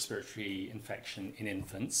cause of respiratory infection in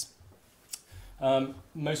infants.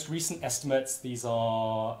 Most recent estimates, these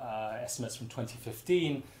are estimates from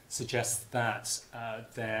 2015, suggest that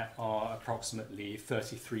there are approximately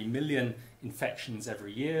 33 million infections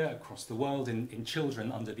every year across the world in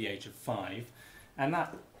children under the age of 5. And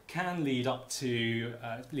that can lead up to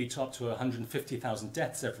up to 150,000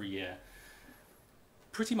 deaths every year.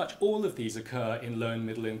 Pretty much all of these occur in low and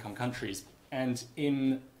middle income countries, and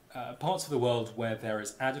in parts of the world where there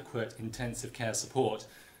is adequate intensive care support,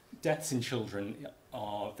 deaths in children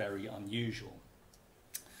are very unusual.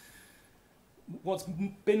 What's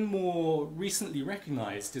been more recently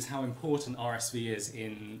recognized is how important RSV is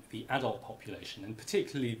in the adult population, and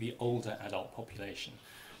particularly the older adult population.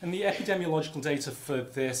 And the epidemiological data for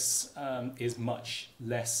this is much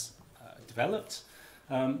less developed,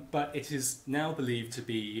 but it is now believed to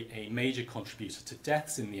be a major contributor to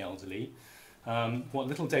deaths in the elderly. What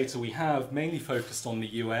little data we have, mainly focused on the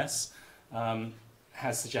US,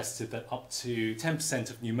 has suggested that up to 10%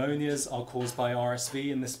 of pneumonias are caused by RSV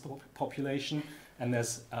in this population, and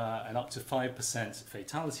there's an up to 5%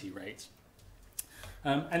 fatality rate.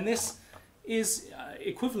 And this is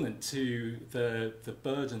equivalent to the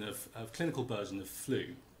burden of clinical burden of flu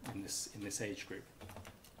in this age group.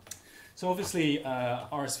 So obviously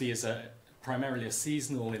RSV is primarily a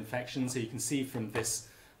seasonal infection. So you can see from this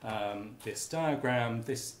this diagram,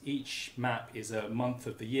 each map is a month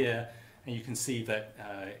of the year, and you can see that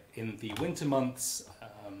in the winter months,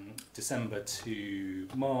 December to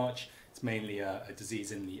March, it's mainly a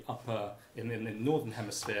disease in the northern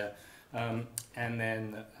hemisphere, and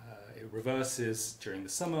then it reverses during the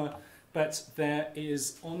summer, but there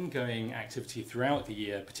is ongoing activity throughout the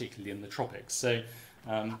year, particularly in the tropics. So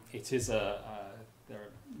it is there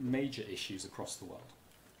are major issues across the world.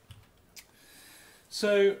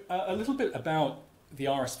 So a little bit about the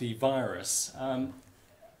RSV virus.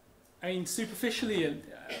 I mean, superficially,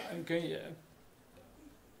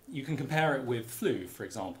 you can compare it with flu, for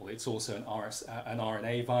example. It's also an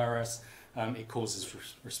RNA virus. It causes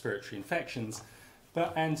respiratory infections.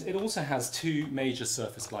 And it also has two major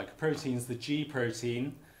surface glycoproteins, the G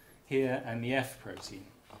protein here and the F protein.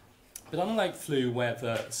 But unlike flu, where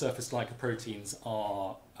the surface glycoproteins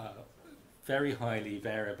are very highly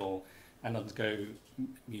variable and undergo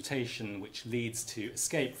mutation, which leads to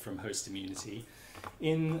escape from host immunity,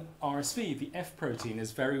 in RSV, the F protein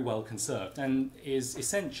is very well conserved and is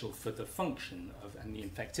essential for the function and the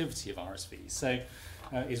infectivity of RSV. So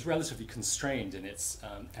is relatively constrained in its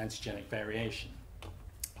antigenic variation.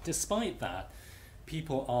 Despite that,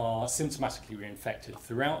 people are symptomatically reinfected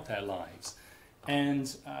throughout their lives. And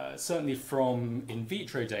certainly from in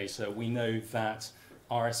vitro data, we know that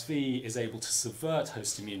RSV is able to subvert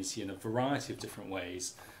host immunity in a variety of different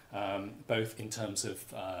ways, both in terms of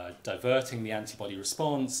diverting the antibody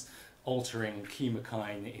response, altering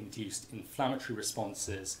chemokine-induced inflammatory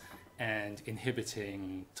responses, and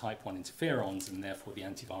inhibiting type 1 interferons, and therefore the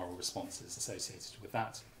antiviral responses associated with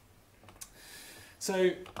that.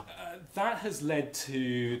 So that has led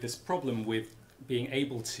to this problem with being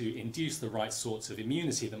able to induce the right sorts of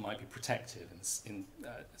immunity that might be protective in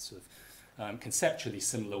sort of conceptually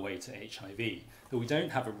similar way to HIV. But we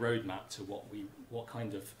don't have a roadmap to what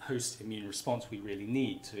kind of host immune response we really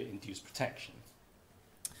need to induce protection.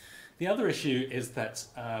 The other issue is that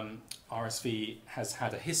RSV has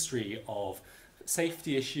had a history of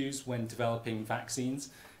safety issues when developing vaccines,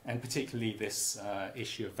 and particularly this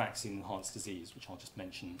issue of vaccine-enhanced disease, which I'll just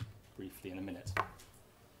mention briefly in a minute.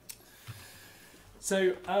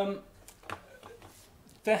 So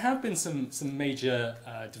there have been some major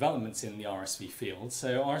developments in the RSV field.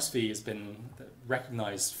 So RSV has been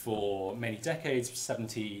recognized for many decades,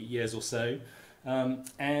 70 years or so,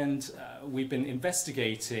 and we've been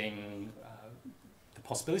investigating the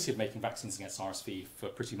possibility of making vaccines against RSV for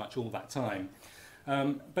pretty much all that time.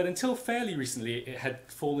 But until fairly recently, it had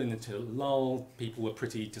fallen into a lull. People were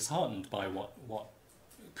pretty disheartened by what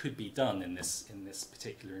could be done in this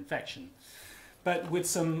particular infection. But with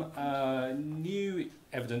some new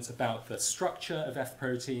evidence about the structure of F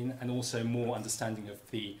protein and also more understanding of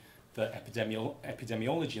the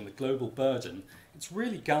epidemiology and the global burden, it's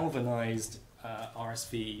really galvanized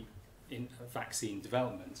RSV in vaccine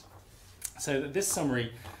development. So that this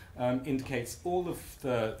summary indicates all of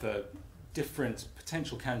the different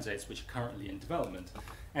potential candidates which are currently in development.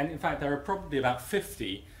 And in fact, there are probably about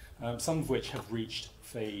 50, some of which have reached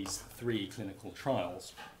phase 3 clinical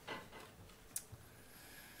trials.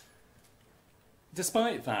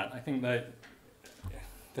 Despite that, I think that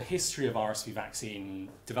the history of RSV vaccine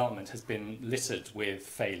development has been littered with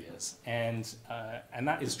failures, and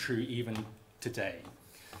that is true even today.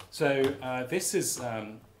 So this is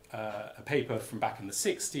a paper from back in the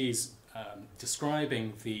 60s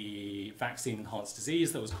describing the vaccine-enhanced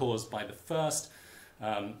disease that was caused by the first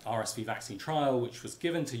RSV vaccine trial, which was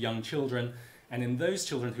given to young children. And in those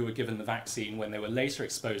children who were given the vaccine, when they were later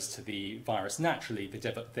exposed to the virus naturally,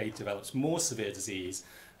 they developed more severe disease.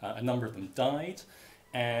 A number of them died.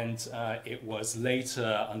 And it was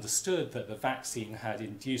later understood that the vaccine had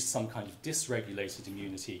induced some kind of dysregulated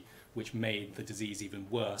immunity, which made the disease even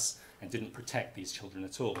worse and didn't protect these children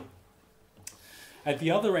at all. At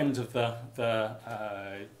the other end of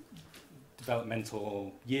the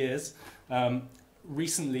developmental years,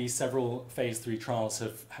 recently, several phase 3 trials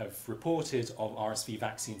have reported of RSV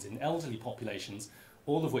vaccines in elderly populations,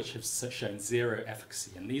 all of which have shown zero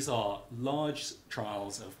efficacy. And these are large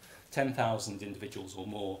trials of 10,000 individuals or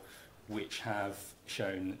more, which have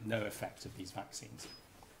shown no effect of these vaccines.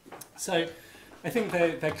 So I think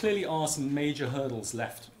there clearly are some major hurdles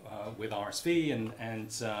left with RSV,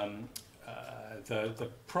 and the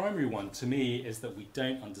primary one to me is that we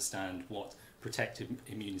don't understand what protective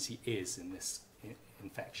immunity is in this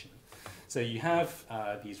infection. So you have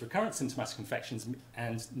these recurrent symptomatic infections,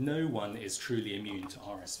 and no one is truly immune to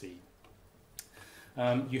RSV.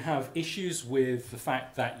 You have issues with the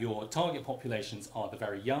fact that your target populations are the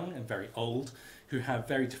very young and very old, who have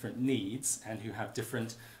very different needs and who have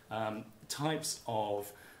different types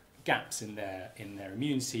of gaps in their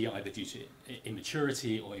immunity, either due to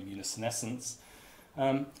immaturity or immunosenescence.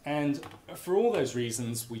 And for all those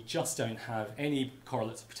reasons, we just don't have any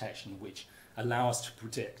correlates of protection which allow us to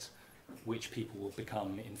predict which people will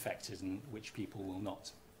become infected and which people will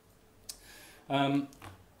not.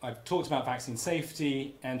 I've talked about vaccine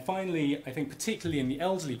safety, and finally, I think particularly in the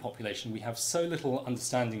elderly population, we have so little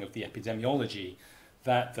understanding of the epidemiology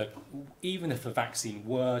that even if a vaccine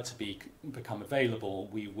were to become available,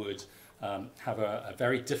 we would have a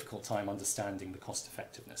very difficult time understanding the cost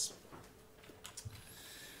effectiveness.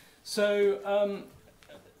 So,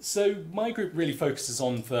 so my group really focuses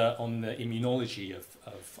on the immunology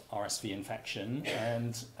of RSV infection,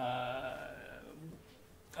 and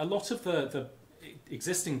a lot of the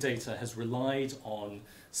existing data has relied on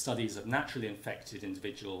studies of naturally infected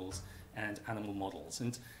individuals and animal models,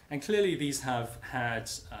 and clearly these have had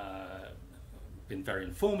been very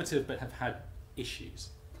informative, but have had issues.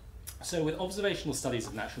 So with observational studies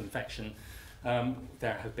of natural infection,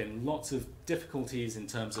 there have been lots of difficulties in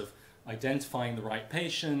terms of identifying the right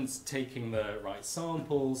patients, taking the right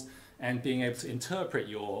samples, and being able to interpret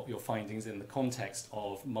your findings in the context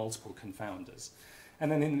of multiple confounders.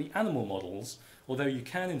 And then in the animal models, although you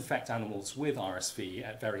can infect animals with RSV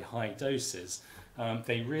at very high doses,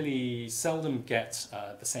 they really seldom get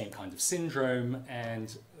the same kind of syndrome,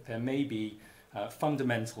 and there may be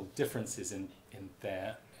fundamental differences in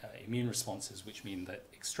their immune responses, which mean that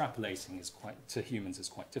extrapolating to humans is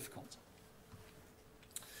quite difficult.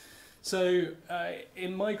 So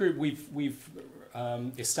in my group, we've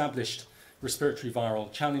established respiratory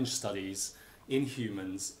viral challenge studies in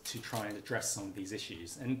humans to try and address some of these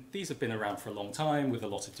issues. And these have been around for a long time with a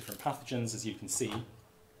lot of different pathogens, as you can see.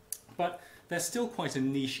 But they're still quite a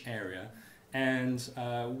niche area. And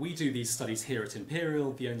we do these studies here at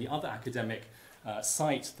Imperial. The only other academic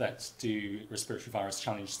site that do respiratory virus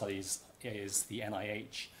challenge studies is the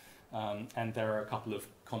NIH. And there are a couple of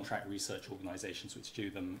contract research organizations which do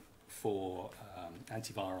them for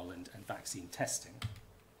antiviral and vaccine testing.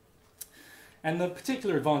 And the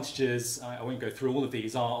particular advantages, I won't go through all of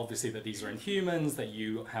these, are obviously that these are in humans, that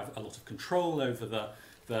you have a lot of control over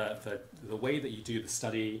the way that you do the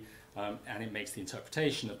study, and it makes the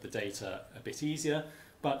interpretation of the data a bit easier.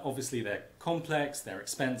 But obviously they're complex, they're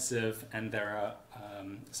expensive, and there are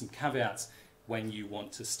some caveats when you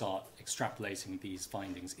want to start extrapolating these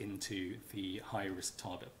findings into the high-risk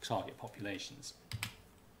target populations.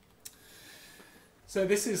 So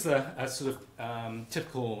this is a sort of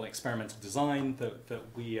typical experimental design that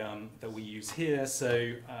we use here.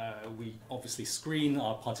 So we obviously screen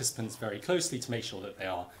our participants very closely to make sure that they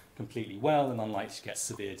are completely well and unlikely to get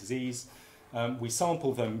severe disease. We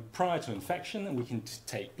sample them prior to infection, and we can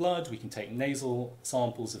take blood, we can take nasal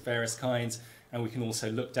samples of various kinds, and we can also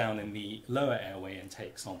look down in the lower airway and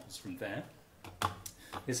take samples from there.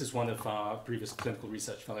 This is one of our previous clinical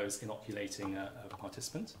research fellows inoculating a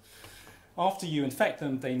participant. After you infect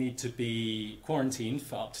them, they need to be quarantined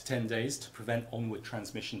for up to 10 days to prevent onward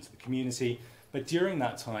transmission to the community. But during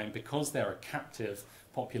that time, because they're a captive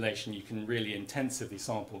population, you can really intensively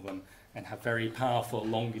sample them and have very powerful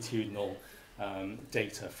longitudinal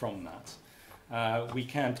data from that. We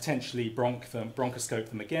can potentially bronchoscope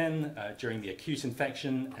them again during the acute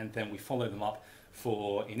infection, and then we follow them up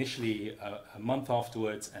for initially a month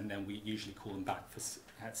afterwards, and then we usually call them back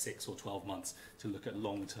at 6 or 12 months to look at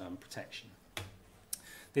long-term protection.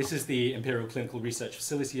 This is the Imperial Clinical Research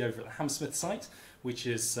Facility over at the Hammersmith site, which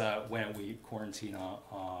is where we quarantine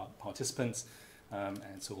our participants, and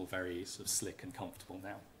it's all very sort of slick and comfortable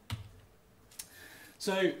now.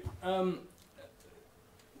 So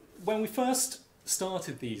when we first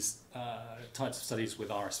started these types of studies with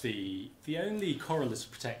RSV, the only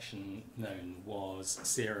correlative protection known was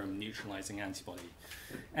serum neutralizing antibody.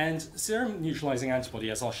 And serum neutralizing antibody,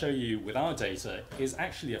 as I'll show you with our data, is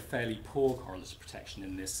actually a fairly poor correlative protection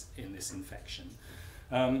in this infection.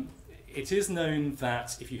 It is known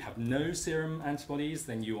that if you have no serum antibodies,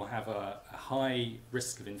 then you will have a high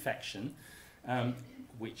risk of infection,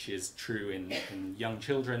 which is true in young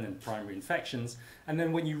children and primary infections. And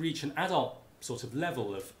then when you reach an adult sort of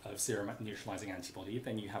level of serum neutralizing antibody,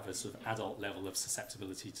 then you have a sort of adult level of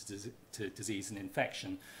susceptibility to disease and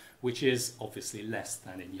infection, which is obviously less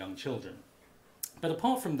than in young children. But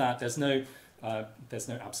apart from that, there's no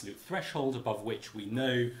absolute threshold above which we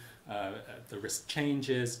know the risk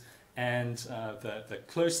changes, and the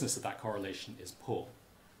closeness of that correlation is poor.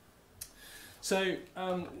 So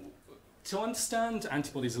to understand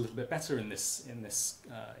antibodies a little bit better in this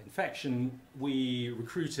infection, we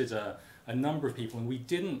recruited a number of people, and we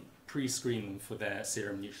didn't pre-screen them for their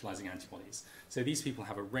serum neutralizing antibodies. So these people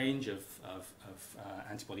have a range of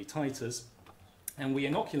antibody titers, and we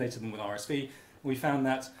inoculated them with RSV. We found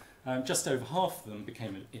that just over half of them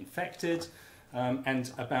became infected,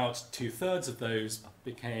 and about 2/3 of those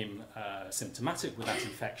became symptomatic with that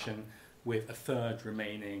infection, with a third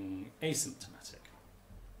remaining asymptomatic.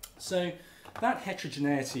 So that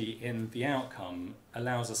heterogeneity in the outcome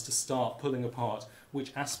allows us to start pulling apart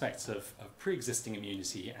which aspects of pre-existing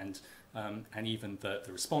immunity and even the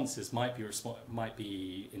responses might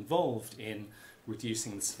be involved in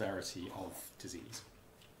reducing the severity of disease.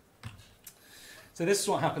 So this is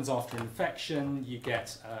what happens after infection. You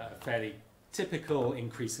get a fairly typical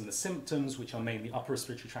increase in the symptoms, which are mainly upper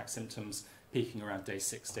respiratory tract symptoms, peaking around day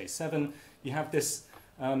 6, day 7. You have this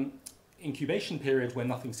incubation period where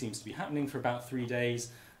nothing seems to be happening for about 3 days.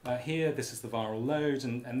 Here, this is the viral load,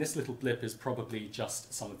 and this little blip is probably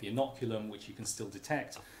just some of the inoculum, which you can still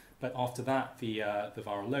detect. But after that, the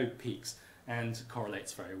viral load peaks and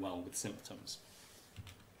correlates very well with symptoms.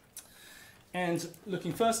 And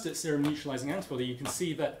looking first at serum neutralizing antibody, you can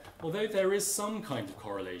see that although there is some kind of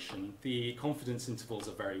correlation, the confidence intervals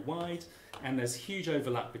are very wide, and there's huge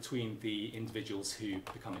overlap between the individuals who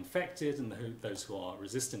become infected and those who are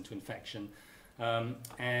resistant to infection.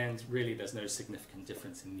 And really there's no significant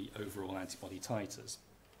difference in the overall antibody titers.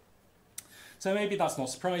 So maybe that's not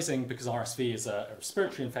surprising, because RSV is a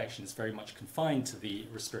respiratory infection. It's very much confined to the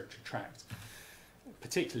respiratory tract,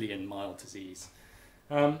 particularly in mild disease.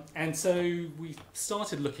 And so we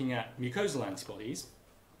started looking at mucosal antibodies,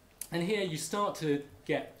 and here you start to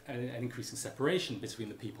get an increasing separation between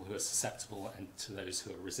the people who are susceptible and to those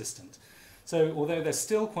who are resistant. So although there's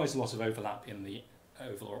still quite a lot of overlap in the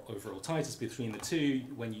overall titers between the two,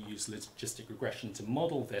 when you use logistic regression to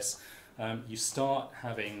model this, you start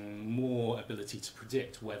having more ability to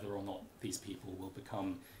predict whether or not these people will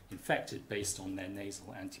become infected based on their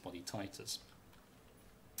nasal antibody titers.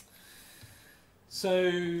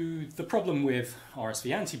 So the problem with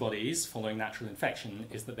RSV antibodies following natural infection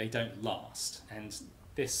is that they don't last. And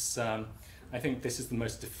this, I think this is the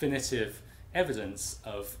most definitive evidence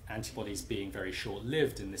of antibodies being very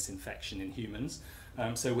short-lived in this infection in humans.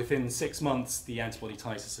 So within 6 months, the antibody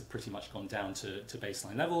titers have pretty much gone down to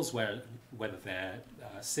baseline levels, whether they're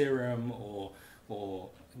serum or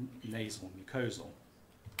nasal mucosal.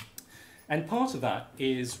 And part of that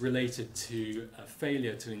is related to a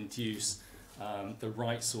failure to induce the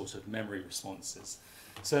right sort of memory responses.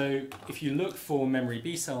 So if you look for memory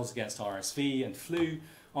B cells against RSV and flu,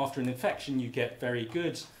 after an infection you get very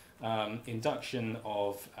good induction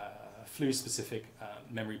of flu-specific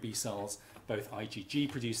memory B cells, both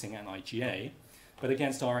IgG producing and IgA. But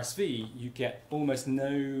against RSV you get almost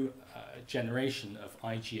no generation of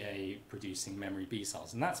IgA producing memory B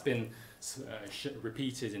cells. And that's been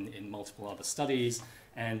repeated in multiple other studies,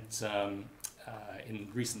 and in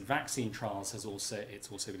recent vaccine trials it's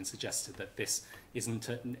also been suggested that this isn't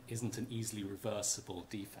an easily reversible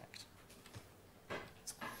defect.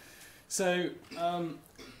 So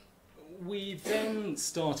we then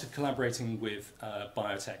started collaborating with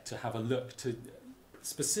biotech to have a look to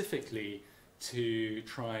specifically to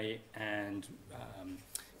try and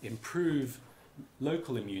improve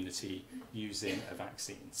local immunity using a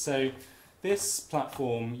vaccine. So this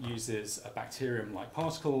platform uses a bacterium-like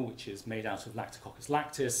particle which is made out of Lactococcus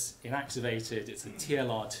lactis, inactivated. It's a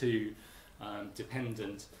TLR2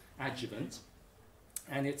 dependent adjuvant,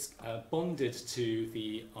 and it's bonded to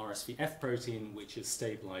the RSV-F protein, which is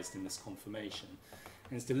stabilized in this conformation.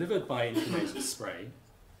 And it's delivered by intranasal spray.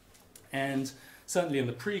 And certainly in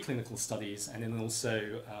the preclinical studies and in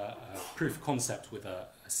also proof of concept with a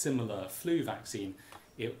similar flu vaccine,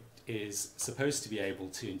 it is supposed to be able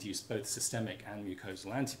to induce both systemic and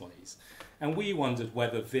mucosal antibodies. And we wondered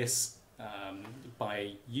whether this,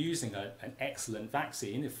 by using an excellent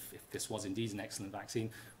vaccine, if this was indeed an excellent vaccine,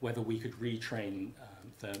 whether we could retrain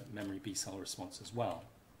the memory B cell response as well.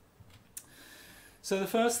 So the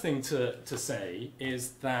first thing to say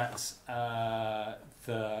is that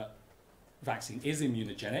the vaccine is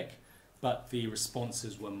immunogenic, but the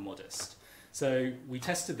responses were modest. So we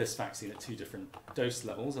tested this vaccine at 2 different dose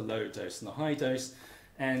levels, a low dose and a high dose,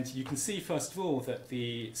 and you can see first of all that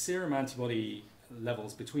the serum antibody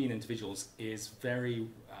levels between individuals is very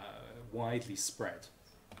widely spread.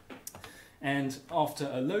 And after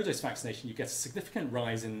a low dose vaccination you get a significant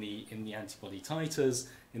rise in the antibody titers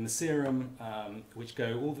in the serum, which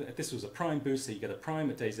go this was a prime boost, so you get a prime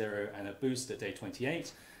at day 0 and a boost at day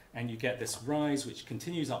 28, and you get this rise which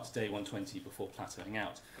continues up to day 120 before plateauing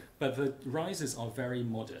out. But the rises are very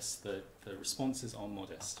modest, the responses are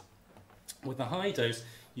modest. With the high dose,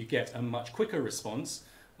 you get a much quicker response,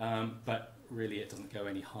 but really it doesn't go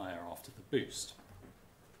any higher after the boost.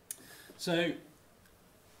 So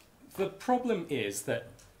the problem is that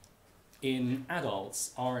in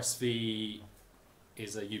adults, RSV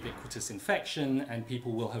is a ubiquitous infection, and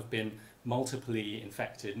people will have been multiply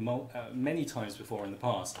infected many times before in the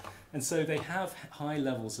past. And so they have high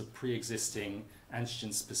levels of pre-existing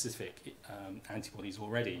antigen-specific antibodies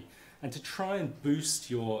already. And to try and boost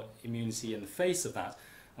your immunity in the face of that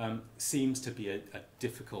seems to be a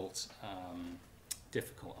difficult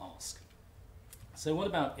ask. So what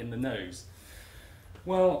about in the nose?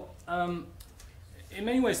 Well, in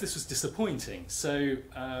many ways this was disappointing. So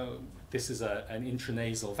this is an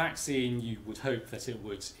intranasal vaccine. You would hope that it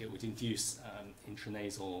would induce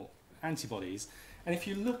intranasal antibodies. And if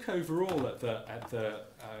you look overall at the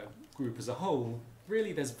group as a whole,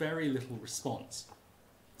 really there's very little response.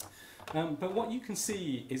 But what you can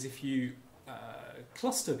see is if you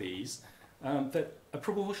cluster these, that a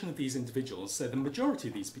proportion of these individuals, so the majority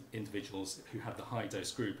of these individuals who had the high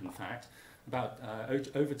dose group, in fact, about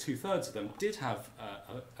over 2/3 of them did have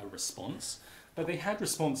a response, but they had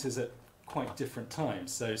responses at quite different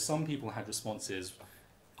times. So some people had responses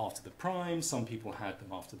after the prime, some people had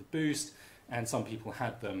them after the boost, and some people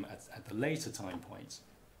had them at the later time point.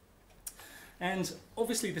 And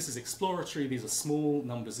obviously this is exploratory, these are small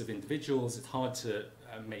numbers of individuals, it's hard to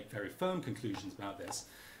make very firm conclusions about this,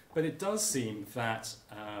 but it does seem that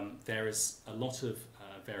there is a lot of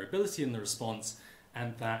variability in the response,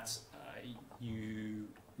 and that you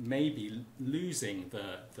may be losing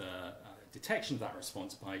the detection of that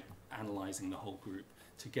response by analysing the whole group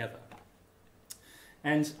together.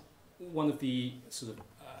 And one of the sort of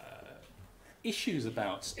issues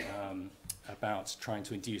about trying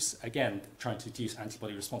to induce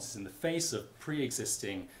antibody responses in the face of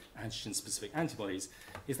pre-existing antigen-specific antibodies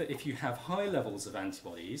is that if you have high levels of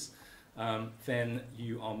antibodies, then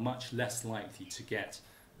you are much less likely to get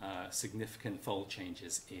significant fold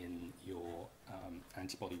changes in your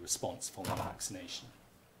antibody response following vaccination.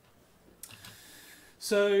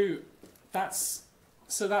 So that's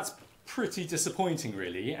pretty disappointing,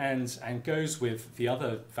 really, and goes with the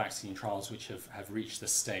other vaccine trials which have reached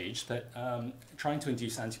this stage, that trying to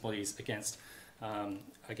induce antibodies against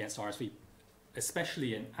RSV,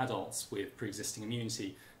 especially in adults with pre-existing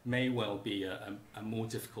immunity, may well be a more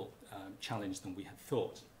difficult challenge than we had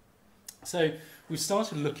thought. So we've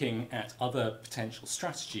started looking at other potential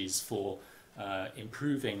strategies for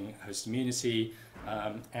improving host immunity,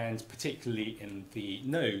 and particularly in the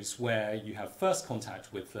nose, where you have first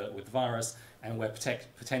contact with the virus, and where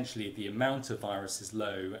potentially the amount of virus is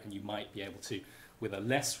low, and you might be able to, with a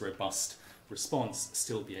less robust response,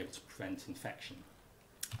 still be able to prevent infection.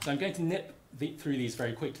 So I'm going to nip through these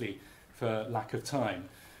very quickly for lack of time.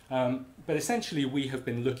 But essentially, we have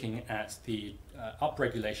been looking at the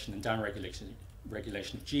upregulation and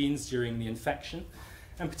downregulation of genes during the infection.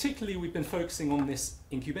 And particularly, we've been focusing on this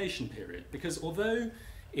incubation period, because although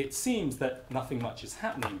it seems that nothing much is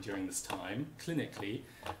happening during this time, clinically,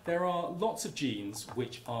 there are lots of genes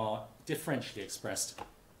which are differentially expressed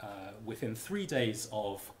within 3 days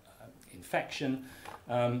of infection,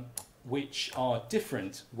 which are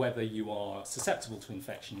different whether you are susceptible to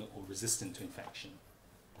infection or resistant to infection.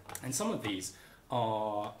 And some of these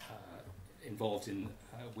are involved in,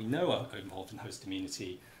 we know are involved in host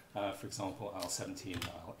immunity, for example, IL-17 and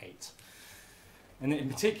IL-8. And in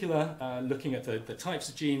particular, looking at the types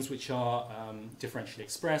of genes which are differentially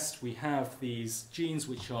expressed, we have these genes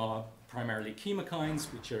which are primarily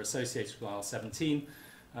chemokines, which are associated with IL-17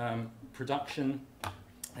 production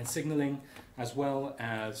and signaling, as well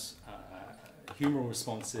as humoral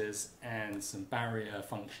responses and some barrier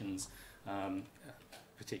functions,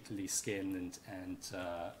 particularly skin and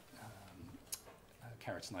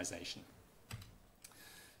keratinization.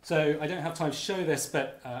 So I don't have time to show this,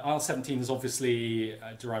 but IL-17 is obviously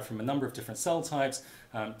derived from a number of different cell types,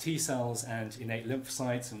 T cells and innate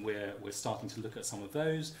lymphocytes, and we're starting to look at some of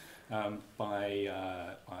those by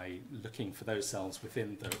looking for those cells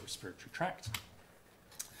within the respiratory tract.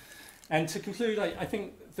 And to conclude, I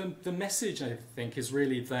think the message, I think, is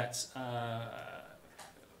really that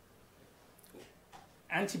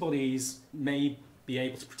antibodies may be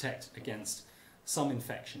able to protect against some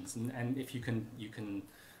infections, and if you can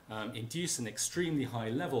induce an extremely high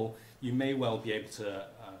level, you may well be able to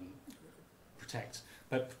protect.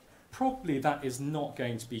 But probably that is not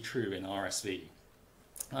going to be true in RSV.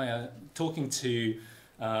 Talking to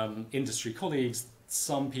industry colleagues,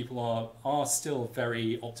 some people are still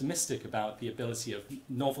very optimistic about the ability of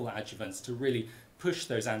novel adjuvants to really push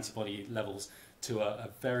those antibody levels to a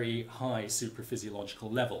very high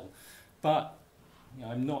supraphysiological level. But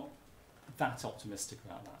I'm not that optimistic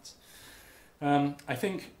about that. I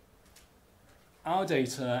think our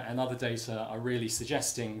data and other data are really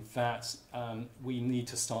suggesting that we need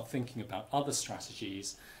to start thinking about other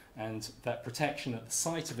strategies, and that protection at the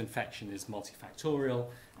site of infection is multifactorial,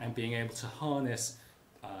 and being able to harness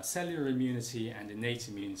cellular immunity and innate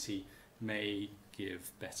immunity may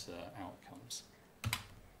give better outcomes.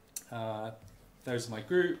 Those are my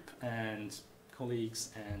group and colleagues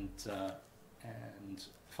and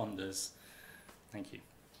funders. Thank you.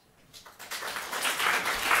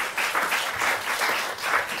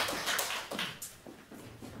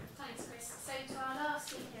 Thanks, Chris. So to our last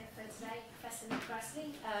speaker for today, Professor Nick Grassley,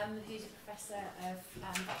 who's a Professor of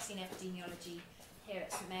Vaccine Epidemiology here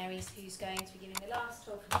at St Mary's, who's going to be giving the last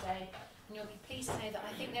talk of the day. And you'll be pleased to know that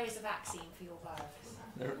I think there is a vaccine for your virus.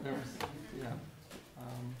 There is, yeah.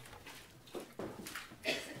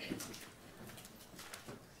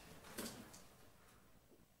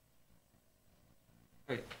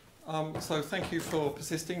 Great. So thank you for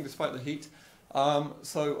persisting despite the heat.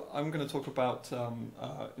 So I'm going to talk about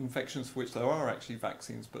infections for which there are actually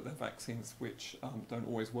vaccines, but they're vaccines which don't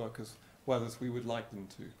always work as well as we would like them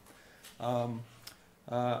to.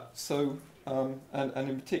 And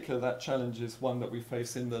in particular, that challenge is one that we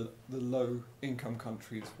face in the low-income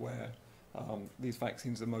countries where these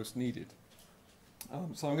vaccines are most needed.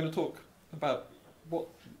 So I'm going to talk about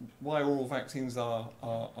why oral vaccines are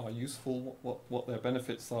useful, what their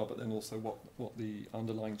benefits are, but then also what the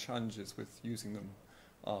underlying challenges with using them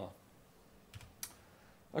are.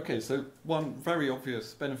 Okay, so one very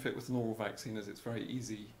obvious benefit with an oral vaccine is it's very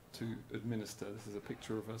easy to administer. This is a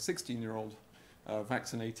picture of a 16-year-old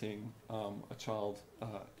vaccinating a child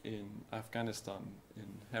in Afghanistan, in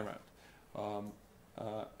Herat.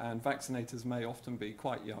 And vaccinators may often be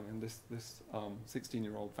quite young, and this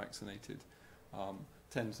 16-year-old vaccinated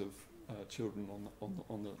tens of children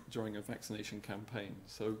during a vaccination campaign.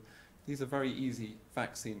 So these are very easy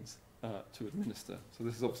vaccines to administer. So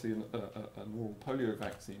this is obviously an oral polio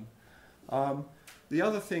vaccine. The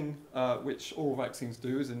other thing which oral vaccines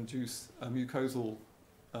do is induce a mucosal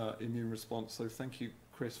immune response. So thank you,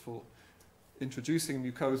 Chris, for introducing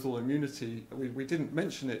mucosal immunity. We didn't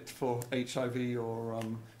mention it for HIV or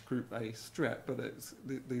group A strep, but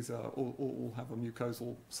these are all have a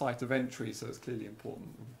mucosal site of entry, so it's clearly important.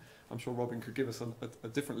 I'm sure Robin could give us a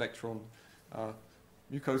different lecture on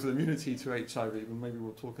mucosal immunity to HIV, and maybe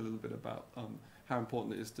we'll talk a little bit about how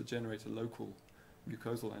important it is to generate a local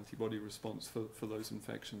mucosal antibody response for those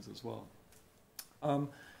infections as well.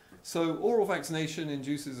 So oral vaccination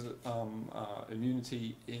induces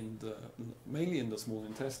immunity mainly in the small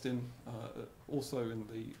intestine, also in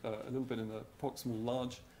a little bit in the proximal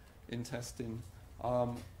large intestine,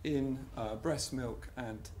 in breast milk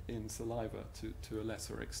and in saliva to a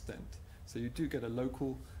lesser extent. So you do get a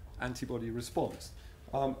local antibody response.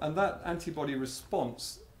 And that antibody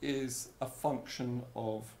response is a function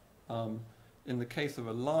of, in the case of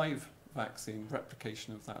a live vaccine,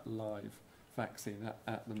 replication of that live vaccine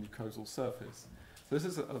at the mucosal surface. So this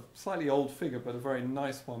is a slightly old figure, but a very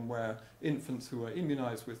nice one, where infants who were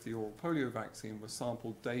immunized with the oral polio vaccine were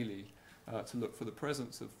sampled daily to look for the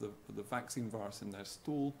presence of the vaccine virus in their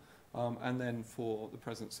stool, and then for the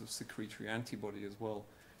presence of secretory antibody as well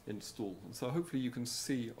in stool. And so hopefully you can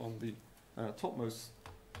see on the topmost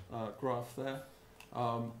graph there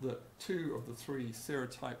that 2 of the 3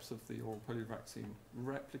 serotypes of the oral polio vaccine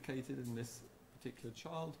replicated in this particular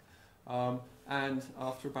child. And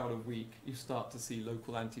after about a week, you start to see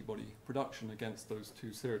local antibody production against those 2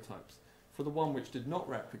 serotypes. For the one which did not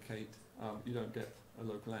replicate, you don't get a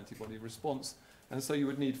local antibody response, and so you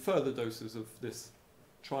would need further doses of this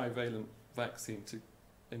trivalent vaccine to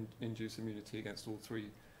induce immunity against all 3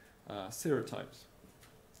 serotypes.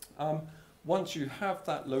 Once you have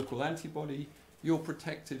that local antibody, you're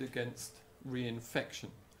protected against reinfection.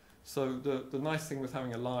 So the nice thing with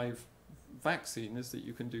having a live vaccine is that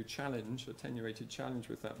you can do challenge, attenuated challenge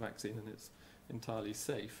with that vaccine, and it's entirely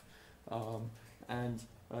safe. And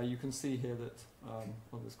you can see here that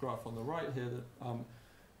on this graph on the right here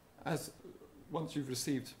that once you've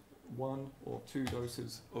received 1 or 2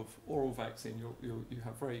 doses of oral vaccine, you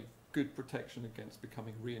have very good protection against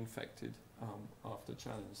becoming reinfected after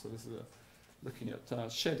challenge. So this is looking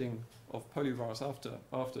at shedding of poliovirus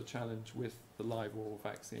after challenge with the live oral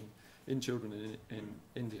vaccine in children in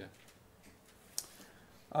India.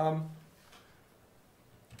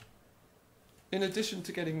 In addition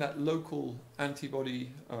to getting that local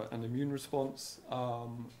antibody and immune response,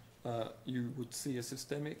 you would see a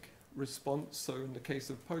systemic response. So in the case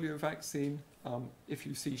of polio vaccine, if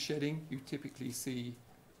you see shedding, you typically see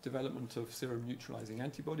development of serum neutralizing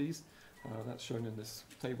antibodies. That's shown in this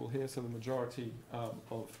table here. So the majority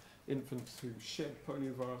of infants who shed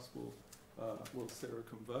poliovirus will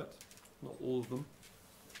seroconvert, not all of them.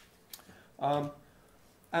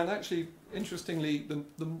 And actually, interestingly,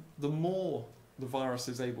 the more the virus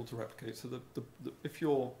is able to replicate, so if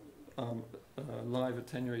your live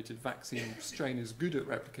attenuated vaccine strain is good at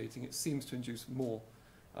replicating, it seems to induce more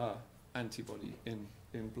antibody in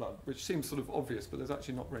blood, which seems sort of obvious, but there's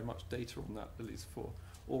actually not very much data on that, at least for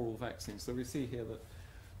oral vaccines. So we see here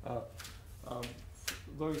that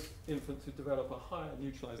those infants who develop a higher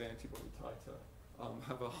neutralizing antibody titer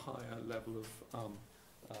have a higher level of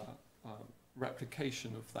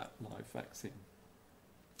replication of that live vaccine.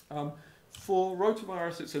 For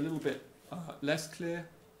rotavirus, it's a little bit less clear.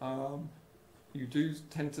 You do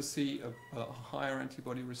tend to see a higher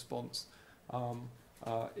antibody response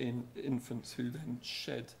in infants who then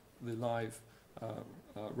shed the live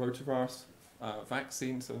rotavirus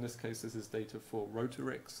vaccine. So in this case, this is data for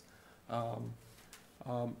Rotarix.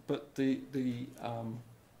 But the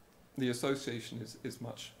association is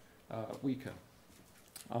much weaker.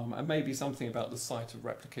 And maybe something about the site of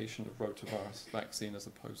replication of rotavirus vaccine as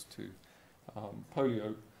opposed to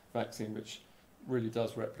polio vaccine, which really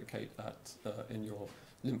does replicate that in your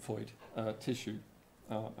lymphoid tissue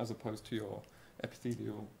as opposed to your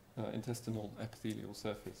epithelial, intestinal epithelial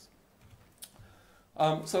surface.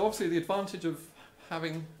 So obviously the advantage of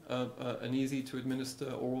having an easy to administer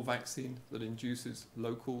oral vaccine that induces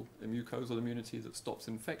local mucosal immunity that stops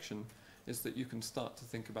infection is that you can start to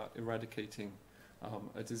think about eradicating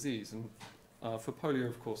a disease. And for polio,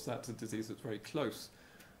 of course, that's a disease that's very close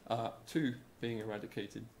to being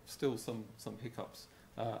eradicated. Still some hiccups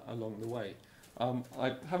along the way.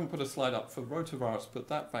 I haven't put a slide up for rotavirus, but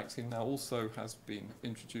that vaccine now also has been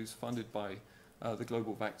introduced, funded by the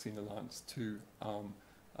Global Vaccine Alliance, to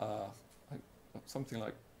something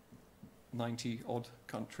like 90 odd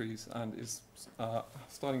countries, and is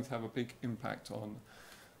starting to have a big impact on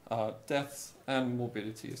deaths and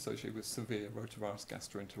morbidity associated with severe rotavirus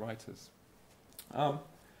gastroenteritis.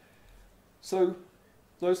 So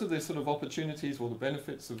those are the sort of opportunities or the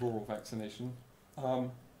benefits of oral vaccination.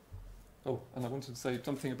 Oh, and I wanted to say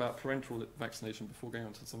something about parenteral vaccination before going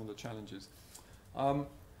on to some of the challenges.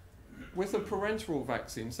 With a parenteral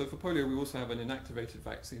vaccine, so for polio we also have an inactivated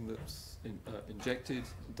vaccine that's injected.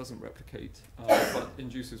 It doesn't replicate, but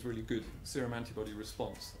induces really good serum antibody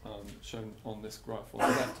response, shown on this graph on the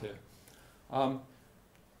left here.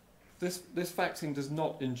 This vaccine does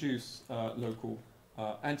not induce local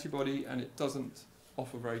antibody, and it doesn't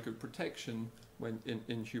offer very good protection when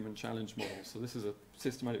in human challenge models. So this is a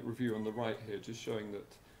systematic review on the right here, just showing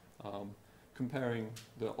that comparing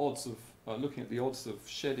the odds of, looking at the odds of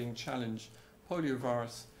shedding challenge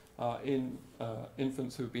poliovirus in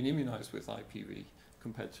infants who have been immunized with IPV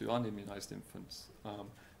compared to unimmunized infants.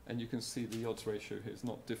 And you can see the odds ratio here is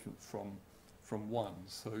not different from 1.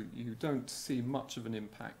 So you don't see much of an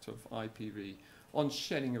impact of IPV on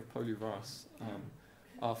shedding of poliovirus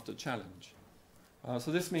after challenge.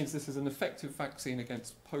 So this means this is an effective vaccine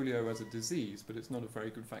against polio as a disease, but it's not a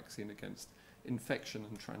very good vaccine against infection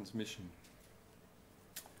and transmission.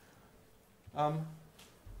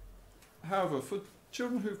 However, for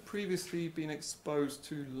children who've previously been exposed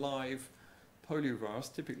to live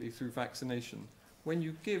poliovirus, typically through vaccination, when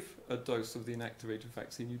you give a dose of the inactivated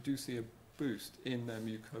vaccine, you do see a boost in their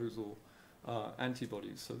mucosal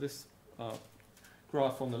antibodies. So this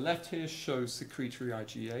graph on the left here shows secretory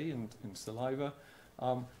IgA in saliva.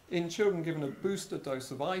 In children given a booster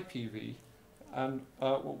dose of IPV, and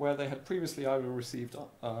where they had previously either received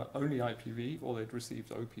only IPV or they'd received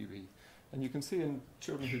OPV. And you can see in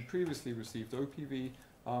children who previously received OPV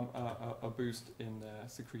a boost in their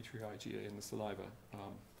secretory IgA in the saliva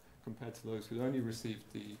compared to those who only received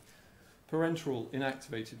the parenteral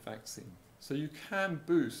inactivated vaccine. So you can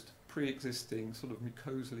boost pre-existing sort of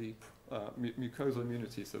mucosal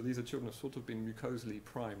immunity. So these are children who have sort of been mucosally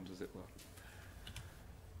primed, as it were.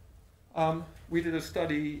 We did a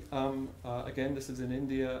study, again this is in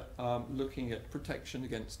India, looking at protection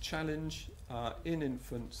against challenge in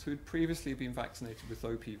infants who had previously been vaccinated with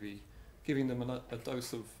OPV, giving them a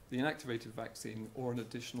dose of the inactivated vaccine or an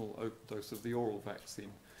additional dose of the oral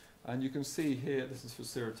vaccine. And you can see here, this is for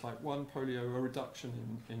serotype 1 polio, a reduction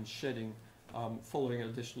in shedding following an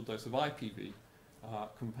additional dose of IPV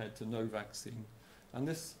compared to no vaccine. And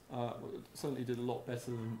this certainly did a lot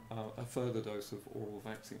better than a further dose of oral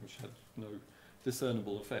vaccine, which had no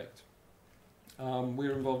discernible effect. We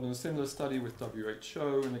were involved in a similar study with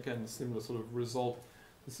WHO, and again, a similar sort of result.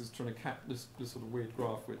 This is trying to cap this sort of weird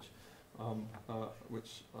graph, which I'm sort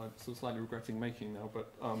of slightly regretting making now,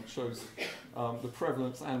 but shows the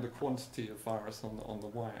prevalence and the quantity of virus on the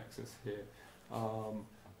y-axis here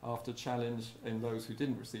after challenge in those who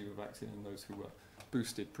didn't receive a vaccine and those who were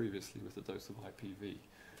boosted previously with a dose of IPV.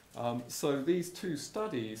 So these two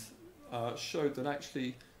studies showed that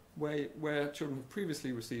actually where children have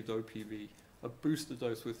previously received OPV, a booster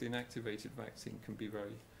dose with the inactivated vaccine can be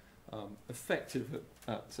very effective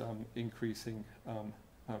at increasing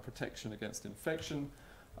protection against infection.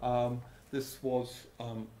 This was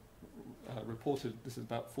reported, this is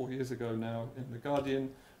about 4 years ago now, in The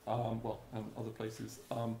Guardian, and other places.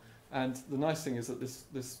 And the nice thing is that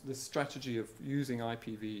this strategy of using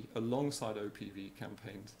IPV alongside OPV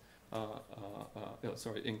campaigns,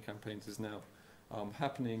 in campaigns is now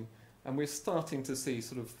happening. And we're starting to see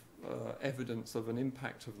sort of evidence of an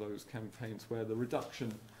impact of those campaigns where the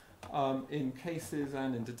reduction in cases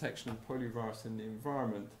and in detection of poliovirus in the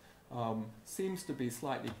environment seems to be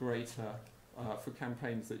slightly greater for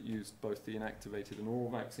campaigns that used both the inactivated and oral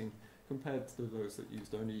vaccine compared to those that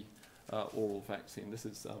used only oral vaccine. This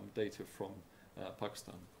is data from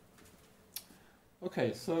Pakistan.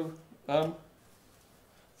 Okay, so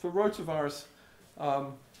for rotavirus,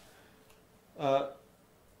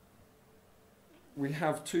 we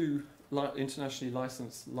have two internationally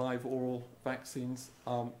licensed live oral vaccines.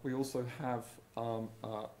 We also have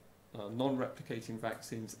non-replicating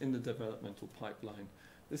vaccines in the developmental pipeline.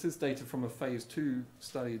 This is data from a phase 2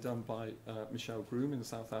 study done by Michelle Groom in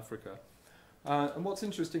South Africa. And what's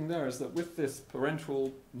interesting there is that with this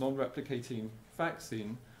parenteral non-replicating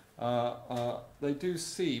vaccine, they do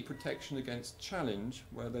see protection against challenge,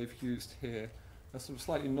 where they've used here a sort of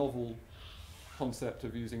slightly novel concept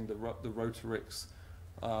of using the Rotarix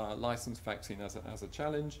licensed vaccine as a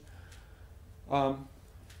challenge. I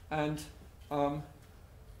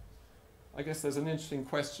guess there's an interesting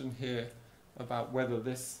question here about whether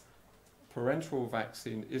this parenteral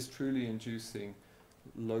vaccine is truly inducing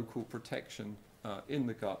local protection in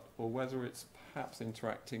the gut, or whether it's perhaps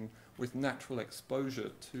interacting with natural exposure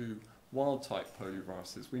to wild-type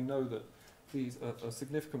polioviruses. We know that these a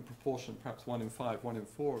significant proportion, perhaps 1 in 5, 1 in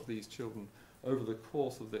 4 of these children over the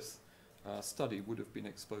course of this study would have been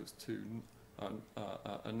exposed to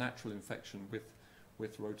a natural infection with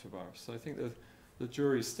rotavirus. So I think that the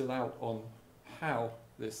jury is still out on how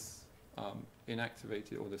this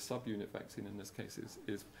inactivated, or the subunit vaccine in this case,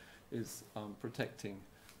 is protecting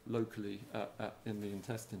locally in the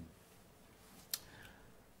intestine.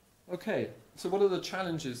 Okay, so what are the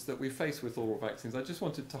challenges that we face with oral vaccines? I just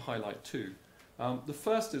wanted to highlight 2. The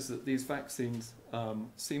first is that these vaccines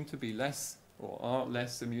seem to be less, or are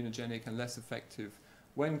less immunogenic and less effective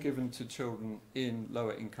when given to children in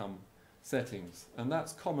lower income settings. And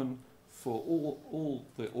that's common for all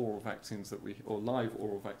the oral vaccines that or live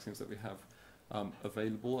oral vaccines that we have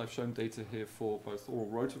available. I've shown data here for both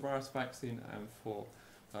oral rotavirus vaccine and for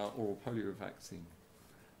oral polio vaccine.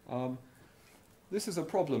 This is a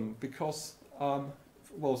problem because,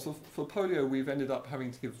 well, so for polio we've ended up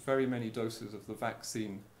having to give very many doses of the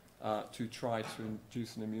vaccine to try to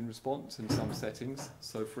induce an immune response in some settings.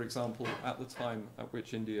 So for example, at the time at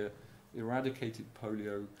which India eradicated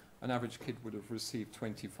polio, an average kid would have received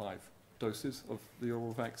 25 doses of the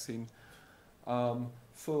oral vaccine. For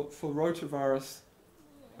rotavirus,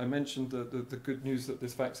 I mentioned the good news that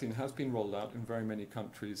this vaccine has been rolled out in very many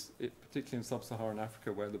countries, particularly in sub-Saharan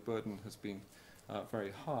Africa where the burden has been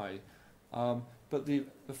very high. But the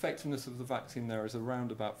effectiveness of the vaccine there is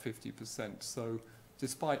around about 50%. So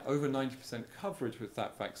despite over 90% coverage with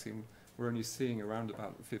that vaccine, we're only seeing around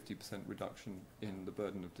about a 50% reduction in the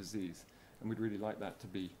burden of disease. And we'd really like that to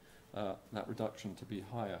be, that reduction to be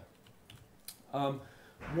higher.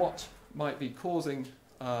 What might be causing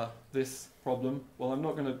this problem? Well, I'm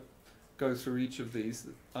not going to go through each of these.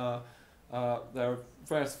 There are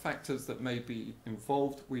various factors that may be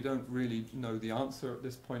involved. We don't really know the answer at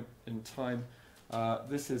this point in time.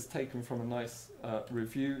 This is taken from a nice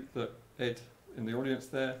review that Ed in the audience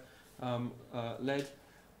there led.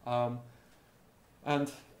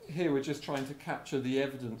 And here we're just trying to capture the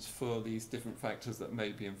evidence for these different factors that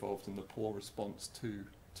may be involved in the poor response to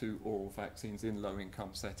oral vaccines in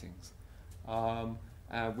low-income settings.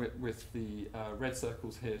 With the red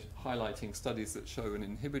circles here highlighting studies that show an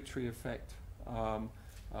inhibitory effect,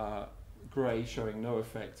 grey showing no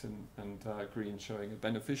effect, and green showing a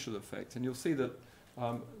beneficial effect. And you'll see that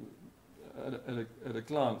at a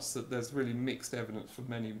glance that there's really mixed evidence for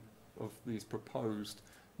many of these proposed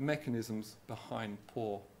mechanisms behind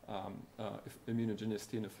poor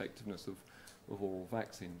immunogenicity and effectiveness of oral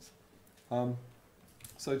vaccines.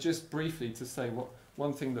 So just briefly to say,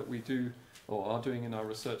 one thing that we do or are doing in our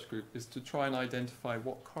research group is to try and identify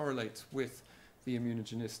what correlates with the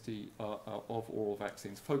immunogenicity of oral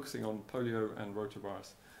vaccines, focusing on polio and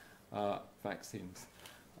rotavirus vaccines.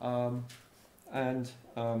 I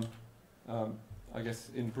guess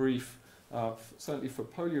in brief, certainly for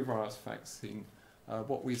poliovirus vaccine,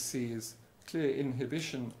 what we see is clear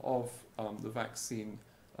inhibition of the vaccine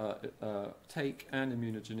take and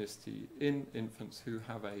immunogenicity in infants who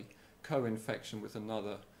have a co-infection with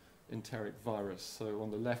another enteric virus. So on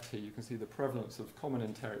the left here you can see the prevalence of common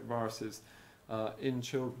enteric viruses in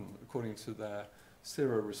children according to their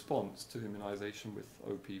seroresponse to immunization with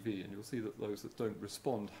OPV, and you'll see that those that don't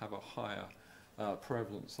respond have a higher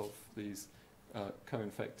prevalence of these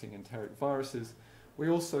co-infecting enteric viruses. We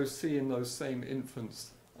also see in those same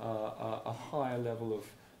infants a higher level of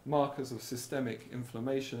markers of systemic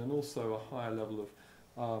inflammation, and also a higher level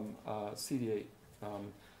of CD8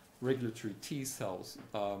 regulatory T cells,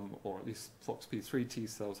 or at least FOXP3 T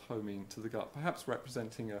cells homing to the gut, perhaps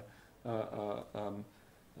representing a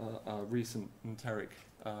recent enteric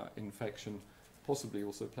infection, possibly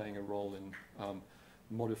also playing a role in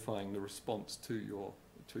modifying the response to your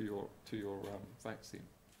vaccine.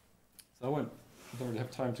 So I don't really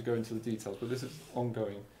have time to go into the details, but this is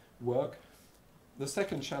ongoing work. The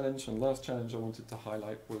second challenge and last challenge I wanted to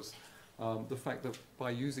highlight was the fact that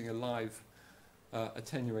by using a live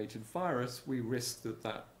attenuated virus, we risk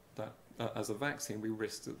that as a vaccine, we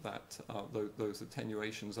risk that those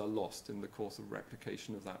attenuations are lost in the course of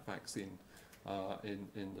replication of that vaccine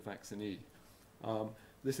in the vaccinee.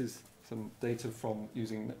 This is some data from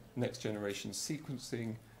using next generation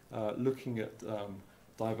sequencing, looking at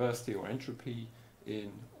diversity or entropy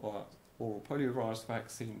in oral poliovirus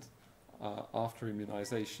vaccines, after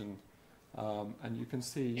immunization. And you can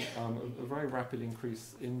see a very rapid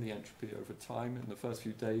increase in the entropy over time in the first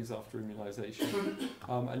few days after immunization.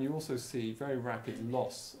 And you also see very rapid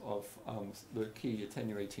loss of the key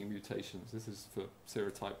attenuating mutations. This is for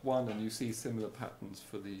serotype 1, and you see similar patterns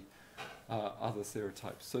for the other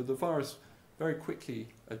serotypes. So the virus very quickly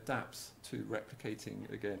adapts to replicating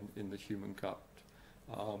again in the human gut.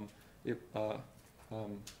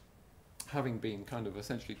 Having been kind of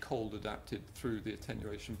essentially cold adapted through the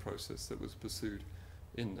attenuation process that was pursued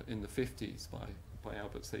in the 50s by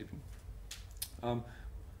Albert Sabin.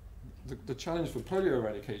 The challenge for polio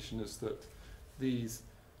eradication is that the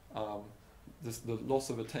loss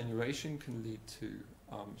of attenuation can lead to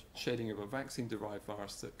shedding of a vaccine-derived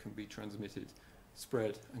virus that can be transmitted,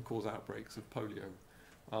 spread, and cause outbreaks of polio.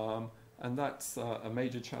 And that's a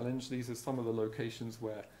major challenge. These are some of the locations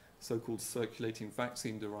where so-called circulating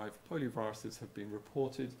vaccine-derived polioviruses have been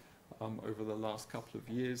reported over the last couple of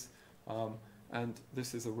years. And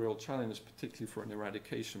this is a real challenge, particularly for an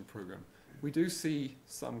eradication program. We do see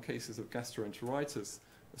some cases of gastroenteritis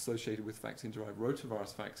associated with vaccine-derived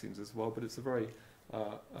rotavirus vaccines as well, but it's a very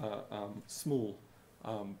small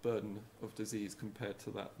burden of disease compared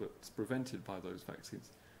to that's prevented by those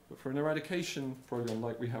vaccines. But for an eradication program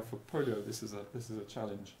like we have for polio, this is a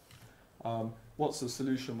challenge. What's the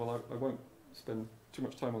solution? Well, I won't spend too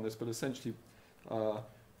much time on this, but essentially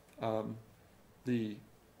the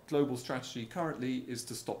global strategy currently is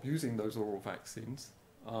to stop using those oral vaccines.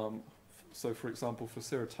 So, for example, for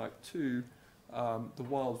serotype 2, the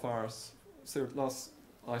wild virus, last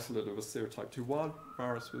isolate of a serotype 2 wild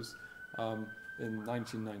virus was in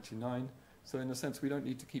 1999. So in a sense, we don't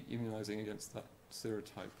need to keep immunizing against that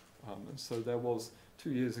serotype. And so there was,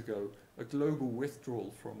 2 years ago, a global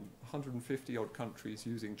withdrawal from 150 odd countries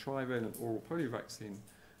using trivalent oral polio vaccine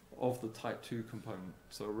of the type 2 component.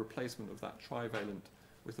 So a replacement of that trivalent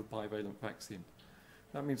with a bivalent vaccine.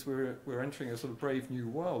 That means we're entering a sort of brave new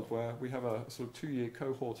world where we have a sort of 2-year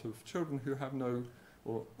cohort of children who have no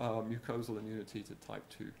mucosal immunity to type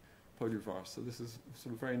 2 poliovirus. So this is a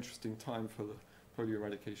sort of very interesting time for the polio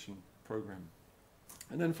eradication program.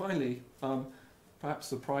 And then finally, perhaps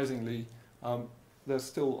surprisingly, there's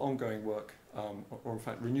still ongoing work, or in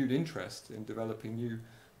fact renewed interest in developing new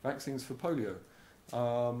vaccines for polio.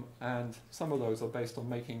 And some of those are based on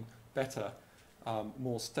making better,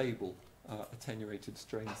 more stable attenuated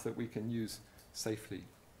strains that we can use safely.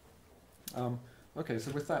 Okay,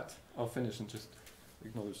 so with that, I'll finish and just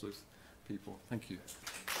acknowledge those people. Thank you.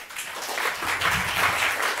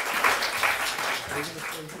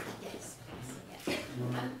 Yes.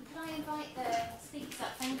 Can I invite the speakers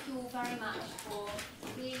up? Thank you all very much for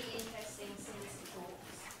really interesting series of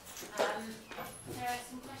talks. There are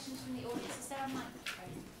some questions from the audience. Is there a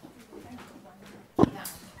microphone? Yeah.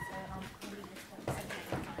 So I'll leave this one.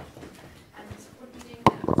 And what are we doing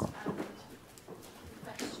now?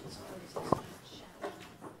 Questions or is this a shout?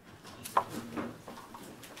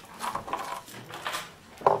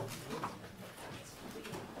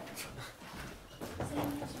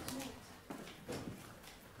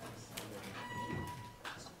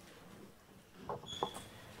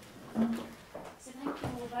 So thank you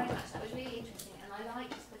all very much. That was really interesting, and I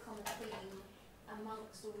liked the common theme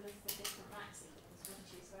amongst all of the different vaccines,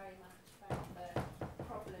 which is very much about the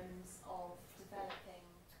problems of developing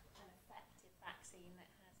an effective vaccine that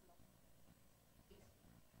has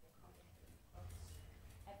across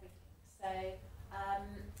everything. So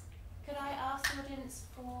could I ask the audience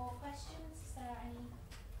for questions? Are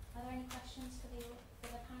there any questions for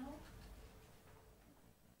the panel?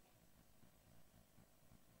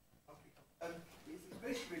 It's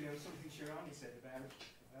based really on something Shirani said about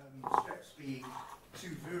streps being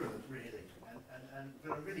too virulent, really, but I'm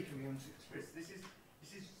really coming on to Chris. This is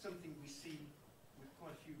something we see with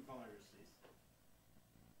quite a few viruses.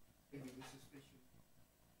 Maybe the suspicion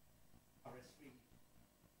RSV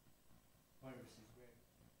viruses where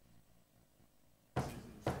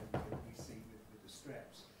we see with the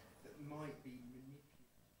streps that might be manipulated,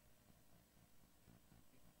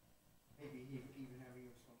 maybe even having a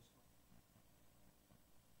response.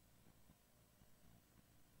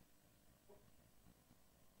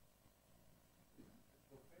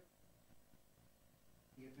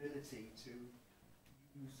 The ability to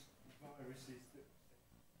use viruses that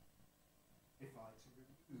modify to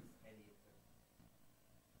remove any of them.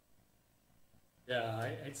 Yeah,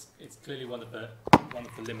 it's clearly one of the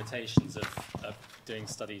limitations of doing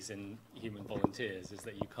studies in human volunteers is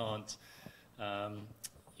that you can't,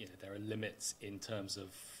 there are limits in terms of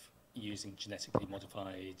using genetically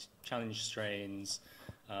modified challenge strains,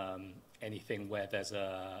 anything where there's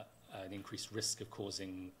an increased risk of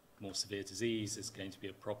causing more severe disease is going to be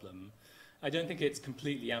a problem. I don't think it's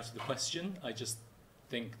completely out of the question. I just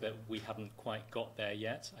think that we haven't quite got there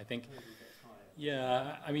yet. I think,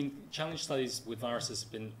 yeah, I mean, challenge studies with viruses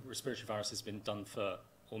have been, respiratory viruses have been done for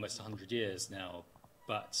almost 100 years now,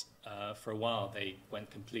 but for a while they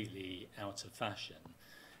went completely out of fashion.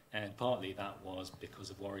 And partly that was because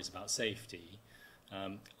of worries about safety.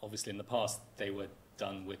 Obviously in the past they were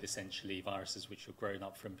done with essentially viruses which were grown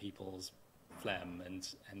up from people's phlegm,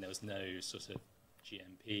 and there was no sort of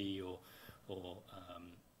GMP or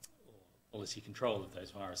quality control of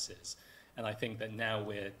those viruses. And I think that now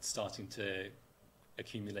we're starting to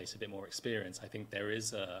accumulate a bit more experience. I think there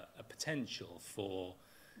is a potential for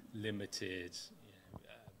limited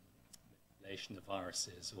manipulation of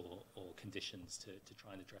viruses or conditions to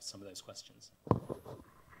try and address some of those questions.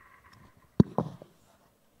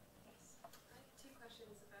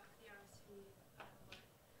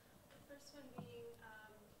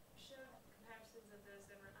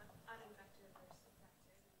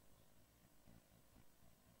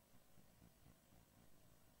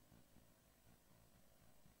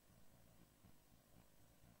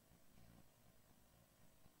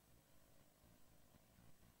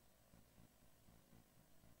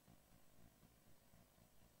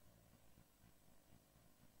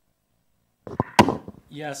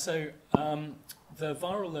 Yeah, so the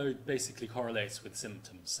viral load basically correlates with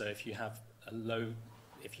symptoms. So if you have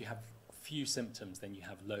few symptoms, then you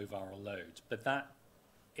have low viral load. But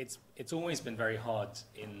it's always been very hard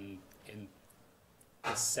in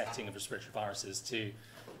this setting of respiratory viruses to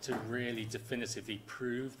really definitively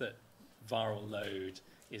prove that viral load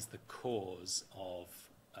is the cause of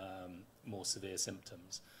more severe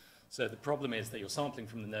symptoms. So the problem is that you're sampling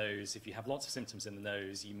from the nose. If you have lots of symptoms in the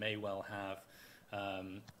nose, you may well have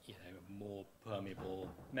more permeable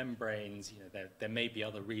membranes. There may be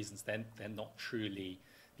other reasons. They're not truly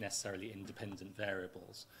necessarily independent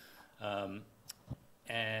variables.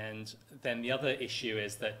 And then the other issue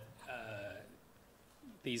is that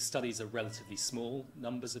these studies are relatively small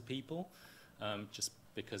numbers of people, just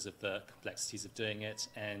because of the complexities of doing it,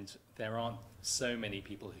 and there aren't so many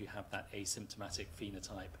people who have that asymptomatic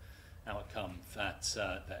phenotype outcome that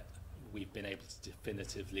we've been able to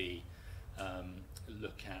definitively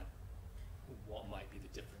look at what might be the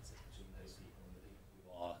differences between those people and the people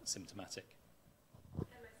who are symptomatic. And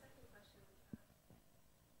my second question.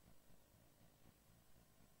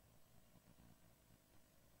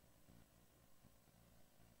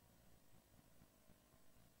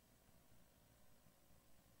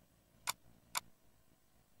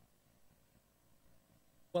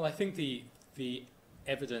 Well, I think the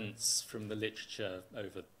evidence from the literature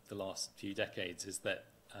over the last few decades is that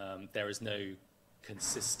there is no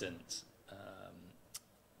consistent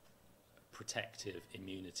protective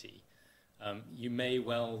immunity. You may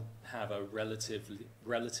well have a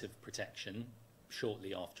relative protection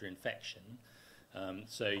shortly after infection.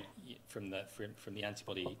 So from the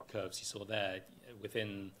antibody curves you saw there,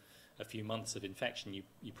 within a few months of infection,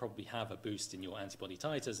 you probably have a boost in your antibody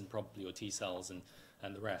titers and probably your T cells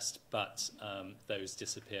and the rest, but those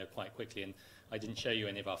disappear quite quickly. And I didn't show you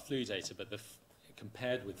any of our flu data, but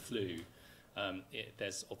compared with flu,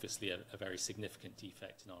 there's obviously a very significant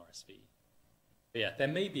defect in RSV. But yeah, there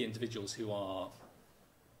may be individuals who are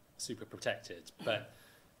super protected, but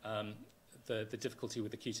the difficulty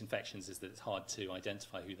with acute infections is that it's hard to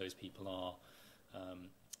identify who those people are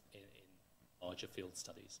in larger field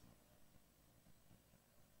studies.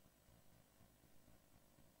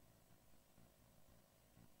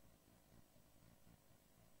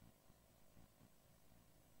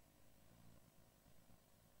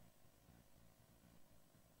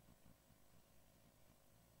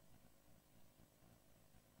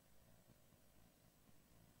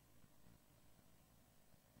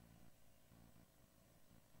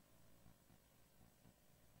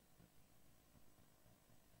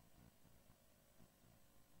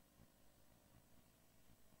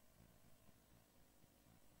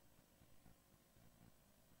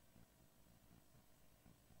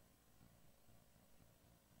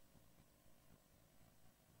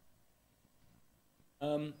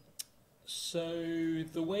 So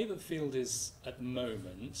the way the field is at the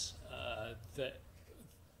moment, that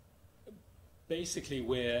basically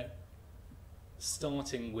we're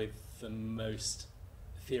starting with the most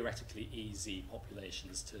theoretically easy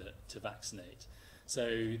populations to vaccinate.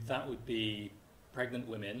 So that would be pregnant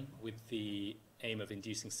women with the aim of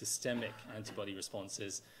inducing systemic antibody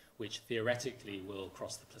responses, which theoretically will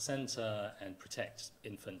cross the placenta and protect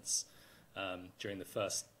infants during the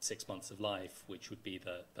first 6 months of life, which would be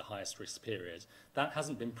the highest risk period. That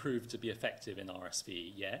hasn't been proved to be effective in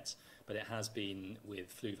RSV yet, but it has been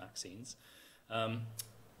with flu vaccines.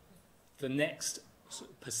 The next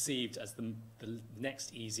perceived as the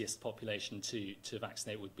next easiest population to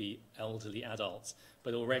vaccinate would be elderly adults,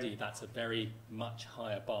 but already that's a very much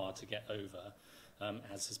higher bar to get over,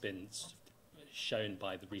 as has been shown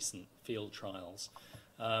by the recent field trials.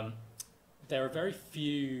 There are very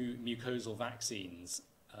few mucosal vaccines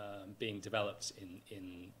being developed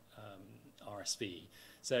in RSV.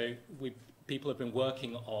 So people have been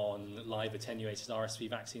working on live attenuated RSV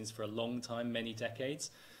vaccines for a long time, many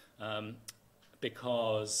decades,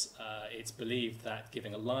 because it's believed that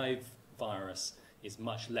giving a live virus is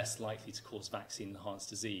much less likely to cause vaccine-enhanced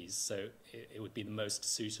disease. So it would be the most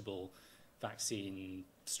suitable vaccine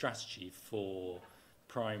strategy for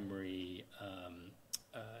primary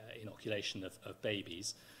inoculation of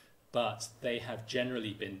babies. But they have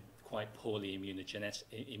generally been quite poorly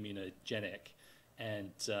immunogenic,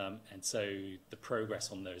 and so the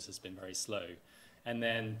progress on those has been very slow. And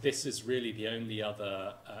then this is really the only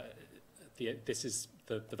other,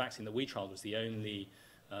 the vaccine that we trialed was the only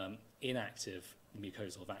inactive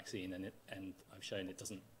mucosal vaccine, and I've shown it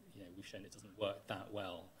doesn't, we've shown it doesn't work that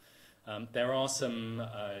well. There are some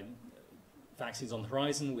vaccines on the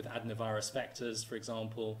horizon with adenovirus vectors, for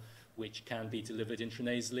example, which can be delivered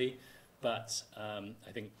intranasally, but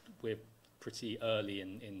I think we're pretty early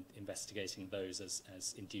in investigating those as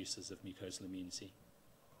inducers of mucosal immunity.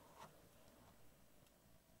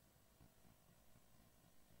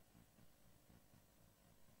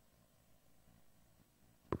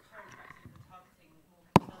 Current vaccines are targeting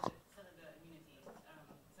more cellular immunity,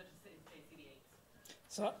 such as CD8.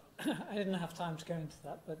 So I didn't have time to go into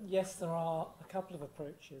that, but yes, there are a couple of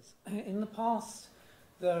approaches. In the past,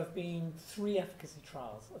 there have been 3 efficacy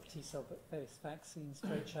trials of T-cell based vaccines for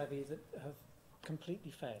HIV that have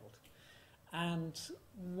completely failed. And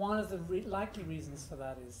one of the likely reasons for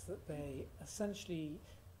that is that they essentially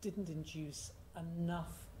didn't induce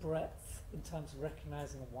enough breadth in terms of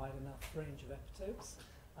recognizing a wide enough range of epitopes,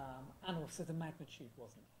 and also the magnitude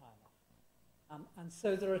wasn't high enough. And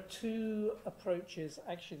so there are 2 approaches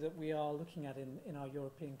actually that we are looking at in our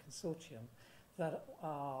European consortium that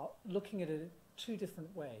are looking at it 2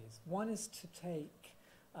 different ways. One is to take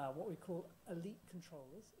what we call elite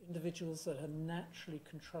controllers, individuals that are naturally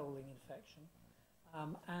controlling infection,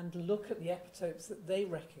 and look at the epitopes that they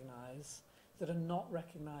recognize that are not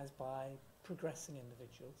recognized by progressing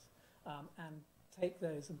individuals, and take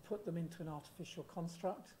those and put them into an artificial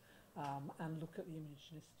construct, and look at the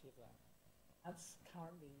immunogenicity of that. That's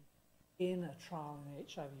currently in a trial in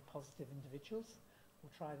HIV-positive individuals.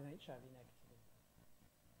 We'll try it in HIV-negative.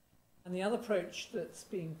 And the other approach that's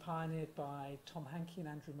being pioneered by Tom Hankey and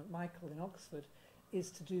Andrew McMichael in Oxford is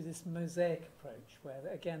to do this mosaic approach, where,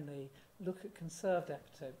 again, they look at conserved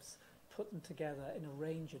epitopes, put them together in a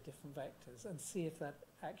range of different vectors, and see if that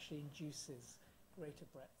actually induces greater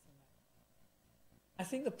breadth. I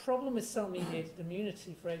think the problem with cell-mediated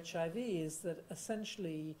immunity for HIV is that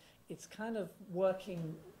essentially it's kind of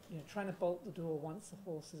working, trying to bolt the door once the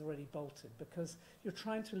horse is already bolted, because you're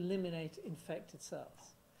trying to eliminate infected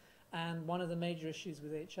cells. And one of the major issues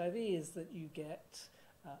with HIV is that you get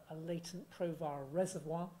a latent proviral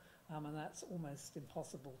reservoir, and that's almost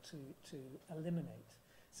impossible to eliminate.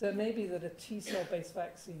 So it may be that a T-cell based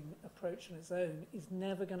vaccine approach on its own is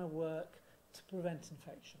never going to work to prevent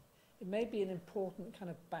infection. It may be an important kind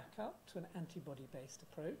of backup to an antibody-based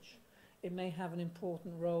approach. It may have an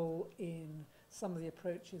important role in some of the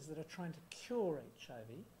approaches that are trying to cure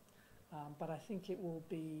HIV, but I think it will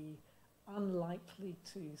be unlikely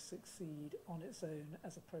to succeed on its own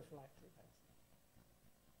as a prophylactic vaccine.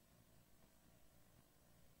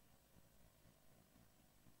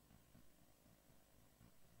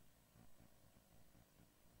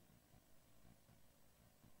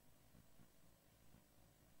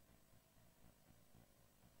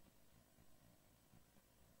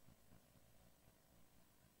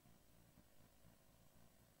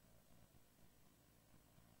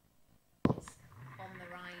 On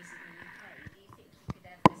the rise in the UK, do you think you could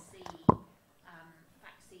ever see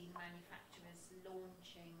vaccine manufacturers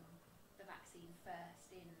launching the vaccine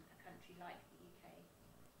first in a country like the UK?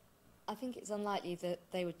 I think it's unlikely that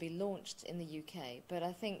they would be launched in the UK, but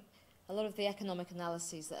I think a lot of the economic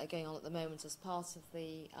analyses that are going on at the moment as part of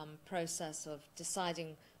the process of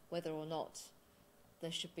deciding whether or not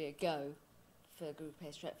there should be a go for group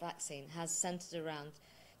A strep vaccine has centred around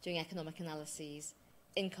doing economic analyses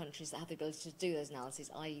in countries that have the ability to do those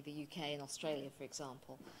analyses, i.e. the UK and Australia, for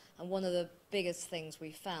example. And one of the biggest things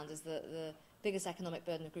we've found is that the biggest economic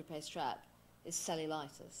burden of Group A strep is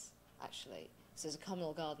cellulitis, actually. So it's a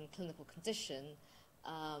common garden clinical condition,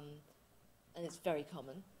 and it's very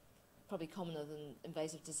common, probably commoner than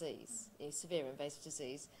invasive disease, severe invasive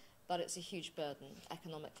disease, but it's a huge burden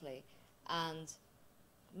economically. And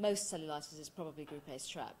most cellulitis is probably Group A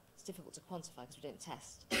strep. It's difficult to quantify because we don't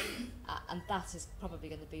test. And that is probably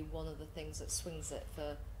going to be one of the things that swings it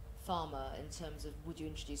for pharma in terms of would you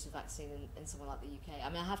introduce a vaccine in somewhere like the UK. I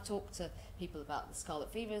mean, I have talked to people about the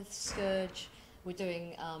scarlet fever scourge. We're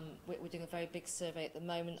doing a very big survey at the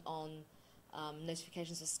moment on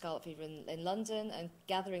notifications of scarlet fever in London and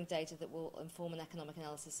gathering data that will inform an economic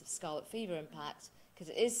analysis of scarlet fever impact, because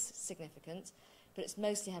it is significant, but it's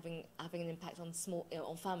mostly having an impact on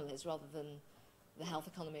on families rather than the health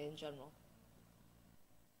economy in general.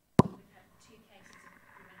 We've had 2 cases of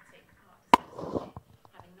rheumatic heart disease,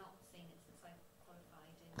 having not seen it since I qualified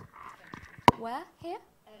in 2014. Where? Here?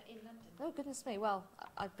 In London. Oh, goodness me. Well,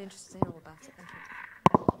 I'd be interested to hear all about it. Thank you.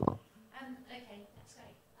 Okay, that's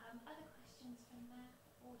great. Other questions from the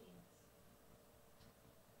audience?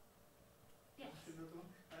 Yes. Just another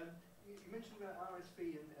one. You mentioned about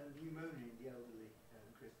RSV and pneumonia in the elderly,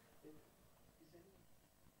 Chris. Is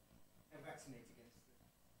anyone vaccinated against it?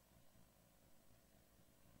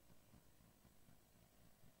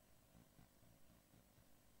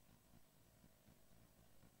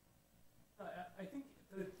 I think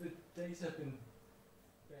the data have been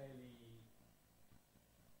fairly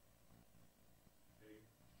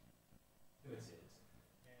limited,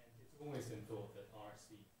 and it's always been thought that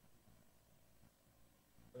RSV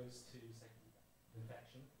goes to secondary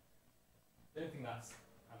infection. I don't think that's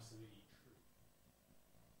absolutely true.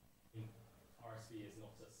 I mean, RSV is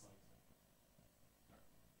not a site.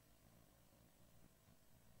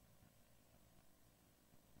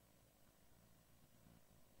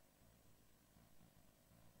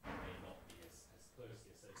 May not be as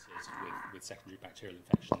closely associated with secondary bacterial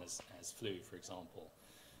infection as flu, for example.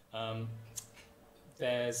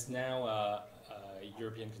 There's now a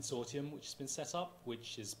European consortium which has been set up,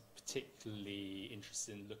 which is particularly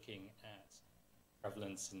interested in looking at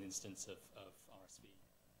prevalence and incidence of RSV.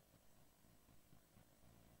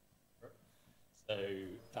 So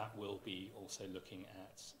that will be also looking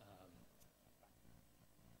at,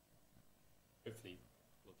 hopefully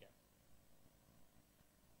we'll get.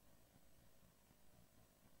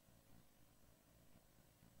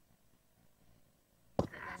 That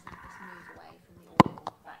there's now this move away from the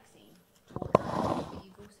oral vaccine towards IPV, but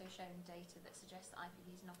you've also shown data that suggests that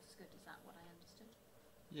IPV is not as good. Is that what I understood?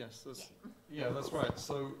 Yes, that's right.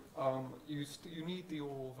 So you need the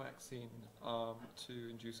oral vaccine to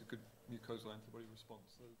induce a good mucosal antibody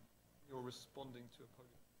response. So you're responding to a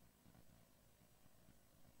polio.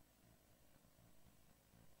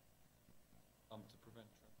 To prevent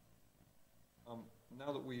transmission.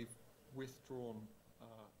 Now that we've withdrawn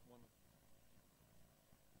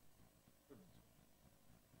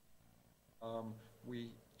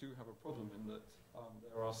we do have a problem in that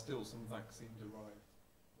there are still some vaccine-derived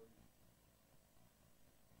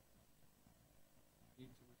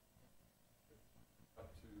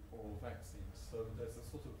up to oral vaccines. So there's a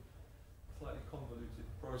sort of slightly convoluted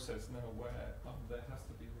process now where there has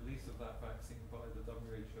to be release of that vaccine by the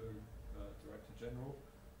WHO Director General.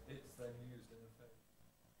 It's then used in a fairly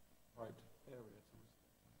wide area to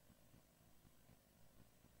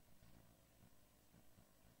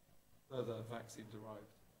further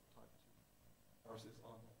vaccine-derived type 2 viruses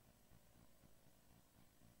are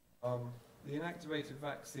not. The inactivated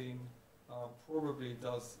vaccine probably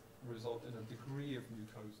does result in a degree of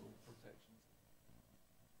mucosal protection.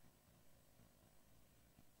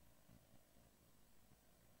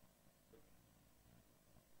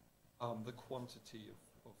 The quantity of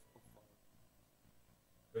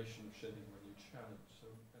duration of shedding when you challenge. So,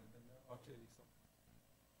 and there are clearly some.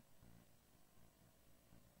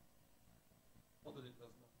 Not that it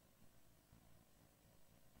does not.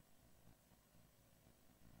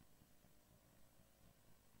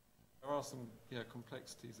 There are some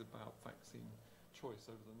complexities about vaccine choice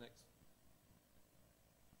over the next.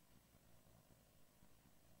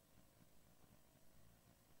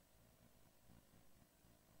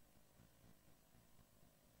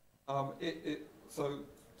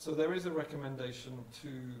 So there is a recommendation to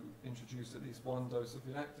introduce at least one dose of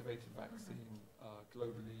inactivated vaccine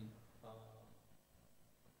globally.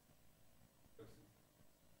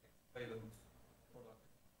 Valent product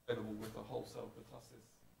available with the wholesale pertussis.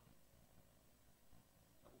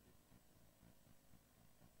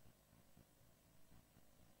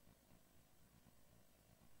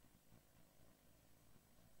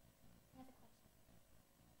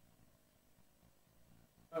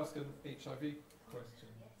 ask an HIV question?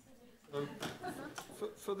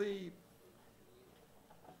 So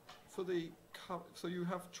you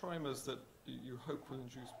have trimers that you hope will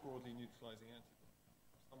induce broadly neutralizing antibodies.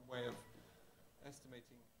 Some way of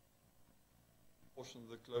estimating the portion of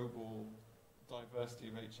the global diversity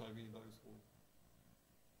of HIV those will.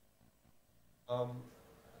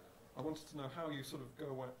 I wanted to know how you sort of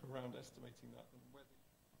go around estimating that and whether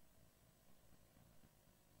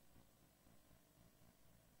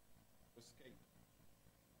escape.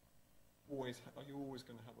 Are you always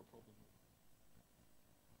going to have a problem?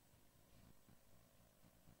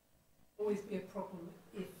 Always be a problem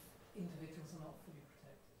if individuals are not fully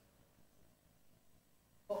protected.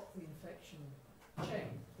 Stop the infection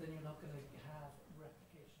chain, then you're not going to have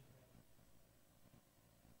replication rate.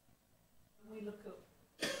 When we look at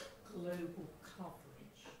global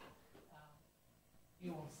coverage,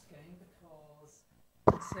 nuance game, because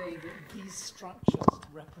I'd say that these structures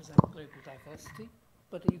represent global diversity,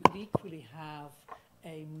 but you could equally have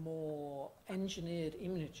a more engineered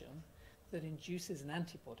immunogen that induces an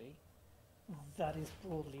antibody that is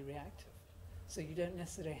broadly reactive. So you don't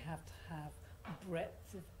necessarily have to have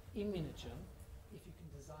breadth of immunogen if you can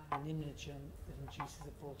design an immunogen that induces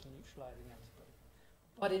a broadly neutralizing antibody.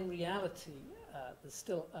 But in reality, there's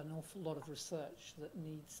still an awful lot of research that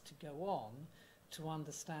needs to go on to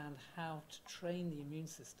understand how to train the immune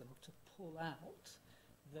system to pull out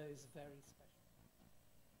those very special.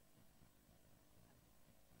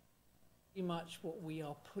 Pretty much what we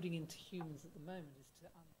are putting into humans at the moment is to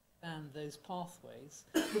understand those pathways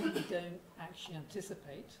that we don't actually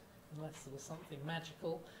anticipate, unless there was something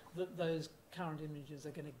magical, that those current images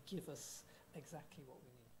are going to give us exactly what we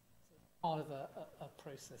need. So it's part of a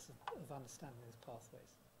process of understanding those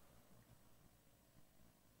pathways.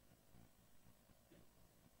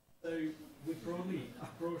 So with broadly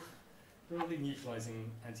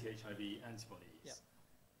neutralizing anti-HIV antibodies, yeah.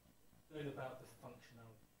 Learn about the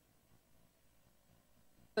functionality.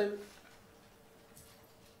 So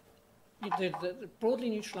the broadly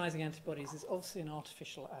neutralizing antibodies is obviously an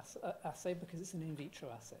artificial assay because it's an in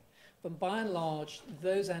vitro assay. But by and large,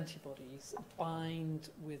 those antibodies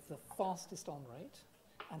bind with the fastest on rate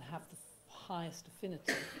and have the highest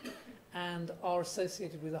affinity and are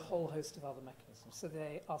associated with a whole host of other mechanisms. So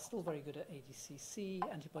they are still very good at ADCC,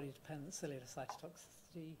 antibody-dependent cellular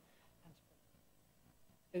cytotoxicity,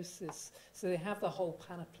 antibiosis. So they have the whole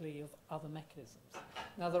panoply of other mechanisms.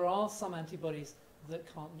 Now, there are some antibodies that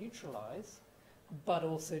can't neutralize, but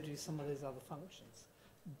also do some of those other functions.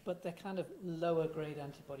 But they're kind of lower grade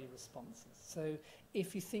antibody responses. So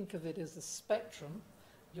if you think of it as a spectrum,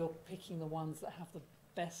 you're picking the ones that have the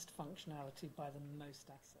best functionality by the most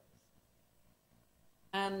assays.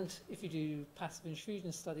 And if you do passive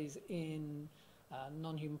infusion studies in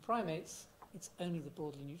non-human primates, it's only the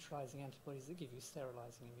broadly neutralizing antibodies that give you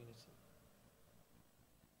sterilizing immunity.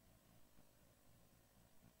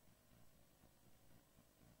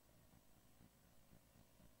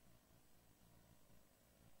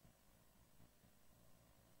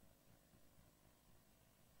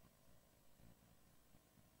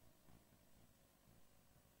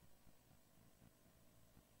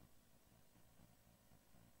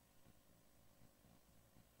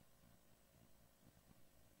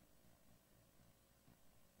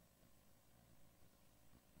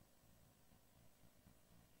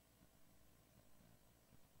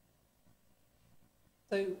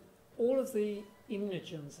 So all of the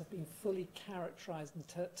immunogens have been fully characterized in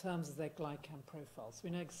terms of their glycan profiles. So we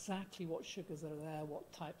know exactly what sugars are there,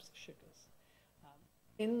 what types of sugars.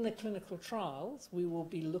 In the clinical trials, we will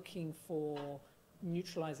be looking for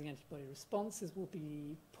neutralizing antibody responses. We'll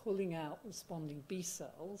be pulling out responding B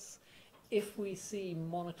cells. If we see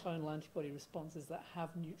monoclonal antibody responses that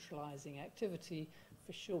have neutralizing activity,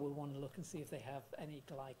 for sure we'll want to look and see if they have any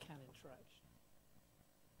glycan interaction.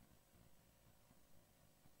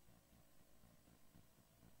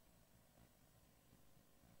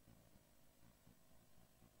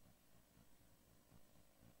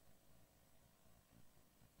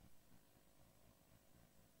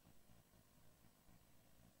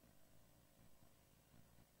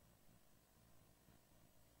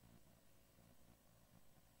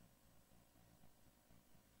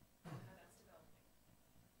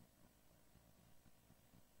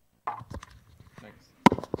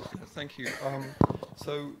 Thank you.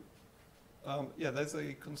 Yeah, there's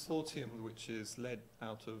a consortium which is led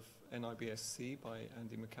out of NIBSC by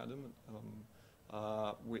Andy McAdam,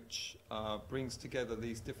 which brings together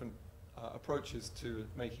these different approaches to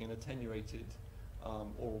making an attenuated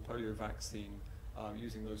oral polio vaccine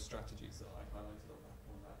using those strategies that I highlighted on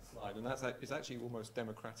that slide, and it's actually almost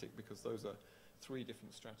democratic because those are 3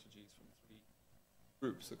 different strategies from 3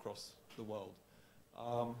 groups across the world.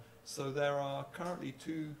 So there are currently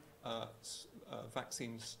 2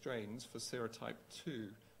 vaccine strains for serotype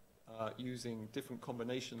 2 using different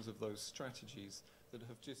combinations of those strategies that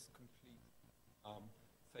have just completed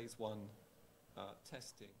phase 1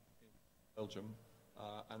 testing in Belgium,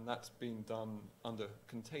 and that's been done under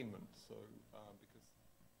containment. So because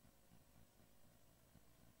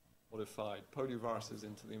modified polioviruses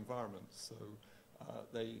into the environment, so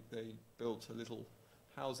they built a little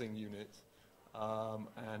housing unit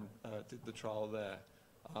and did the trial there.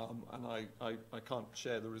 And I can't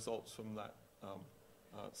share the results from that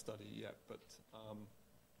study yet, but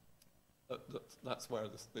that's where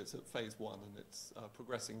it's at phase 1, and it's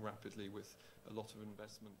progressing rapidly with a lot of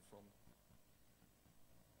investment from.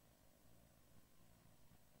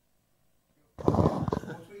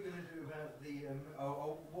 What are we going to do about the,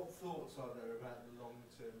 what thoughts are there about the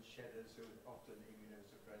long-term shedders who are often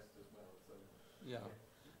immunosuppressed as well?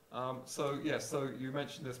 So, yeah. So you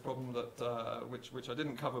mentioned this problem that which I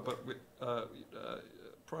didn't cover, but with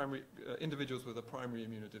primary individuals with a primary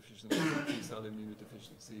immunodeficiency, T-cell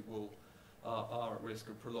immunodeficiency, are at risk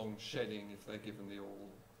of prolonged shedding if they're given the oral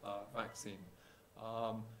vaccine.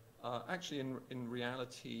 Actually, in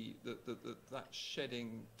reality, that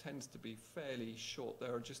shedding tends to be fairly short.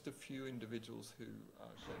 There are just a few individuals who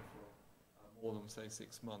shed for more than, say,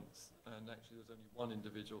 6 months, and actually there's only 1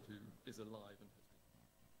 individual who is alive and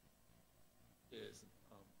years.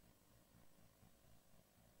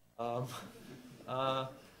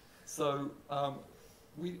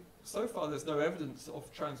 So far there's no evidence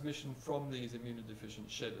of transmission from these immunodeficient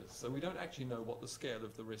shedders, so we don't actually know what the scale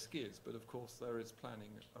of the risk is, but of course there is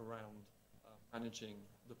planning around managing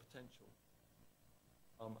the potential.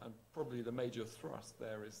 And probably the major thrust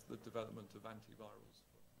there is the development of antivirals.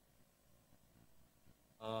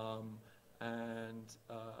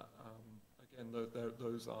 Again,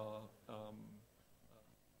 those are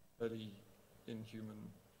early in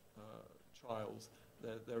human trials.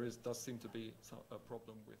 There does seem to be a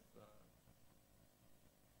problem with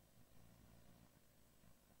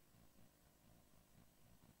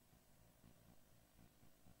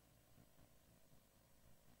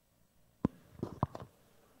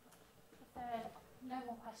If there are no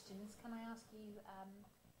more questions, can I ask you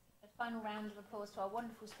a final round of applause to our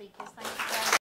wonderful speakers? Thank you very much.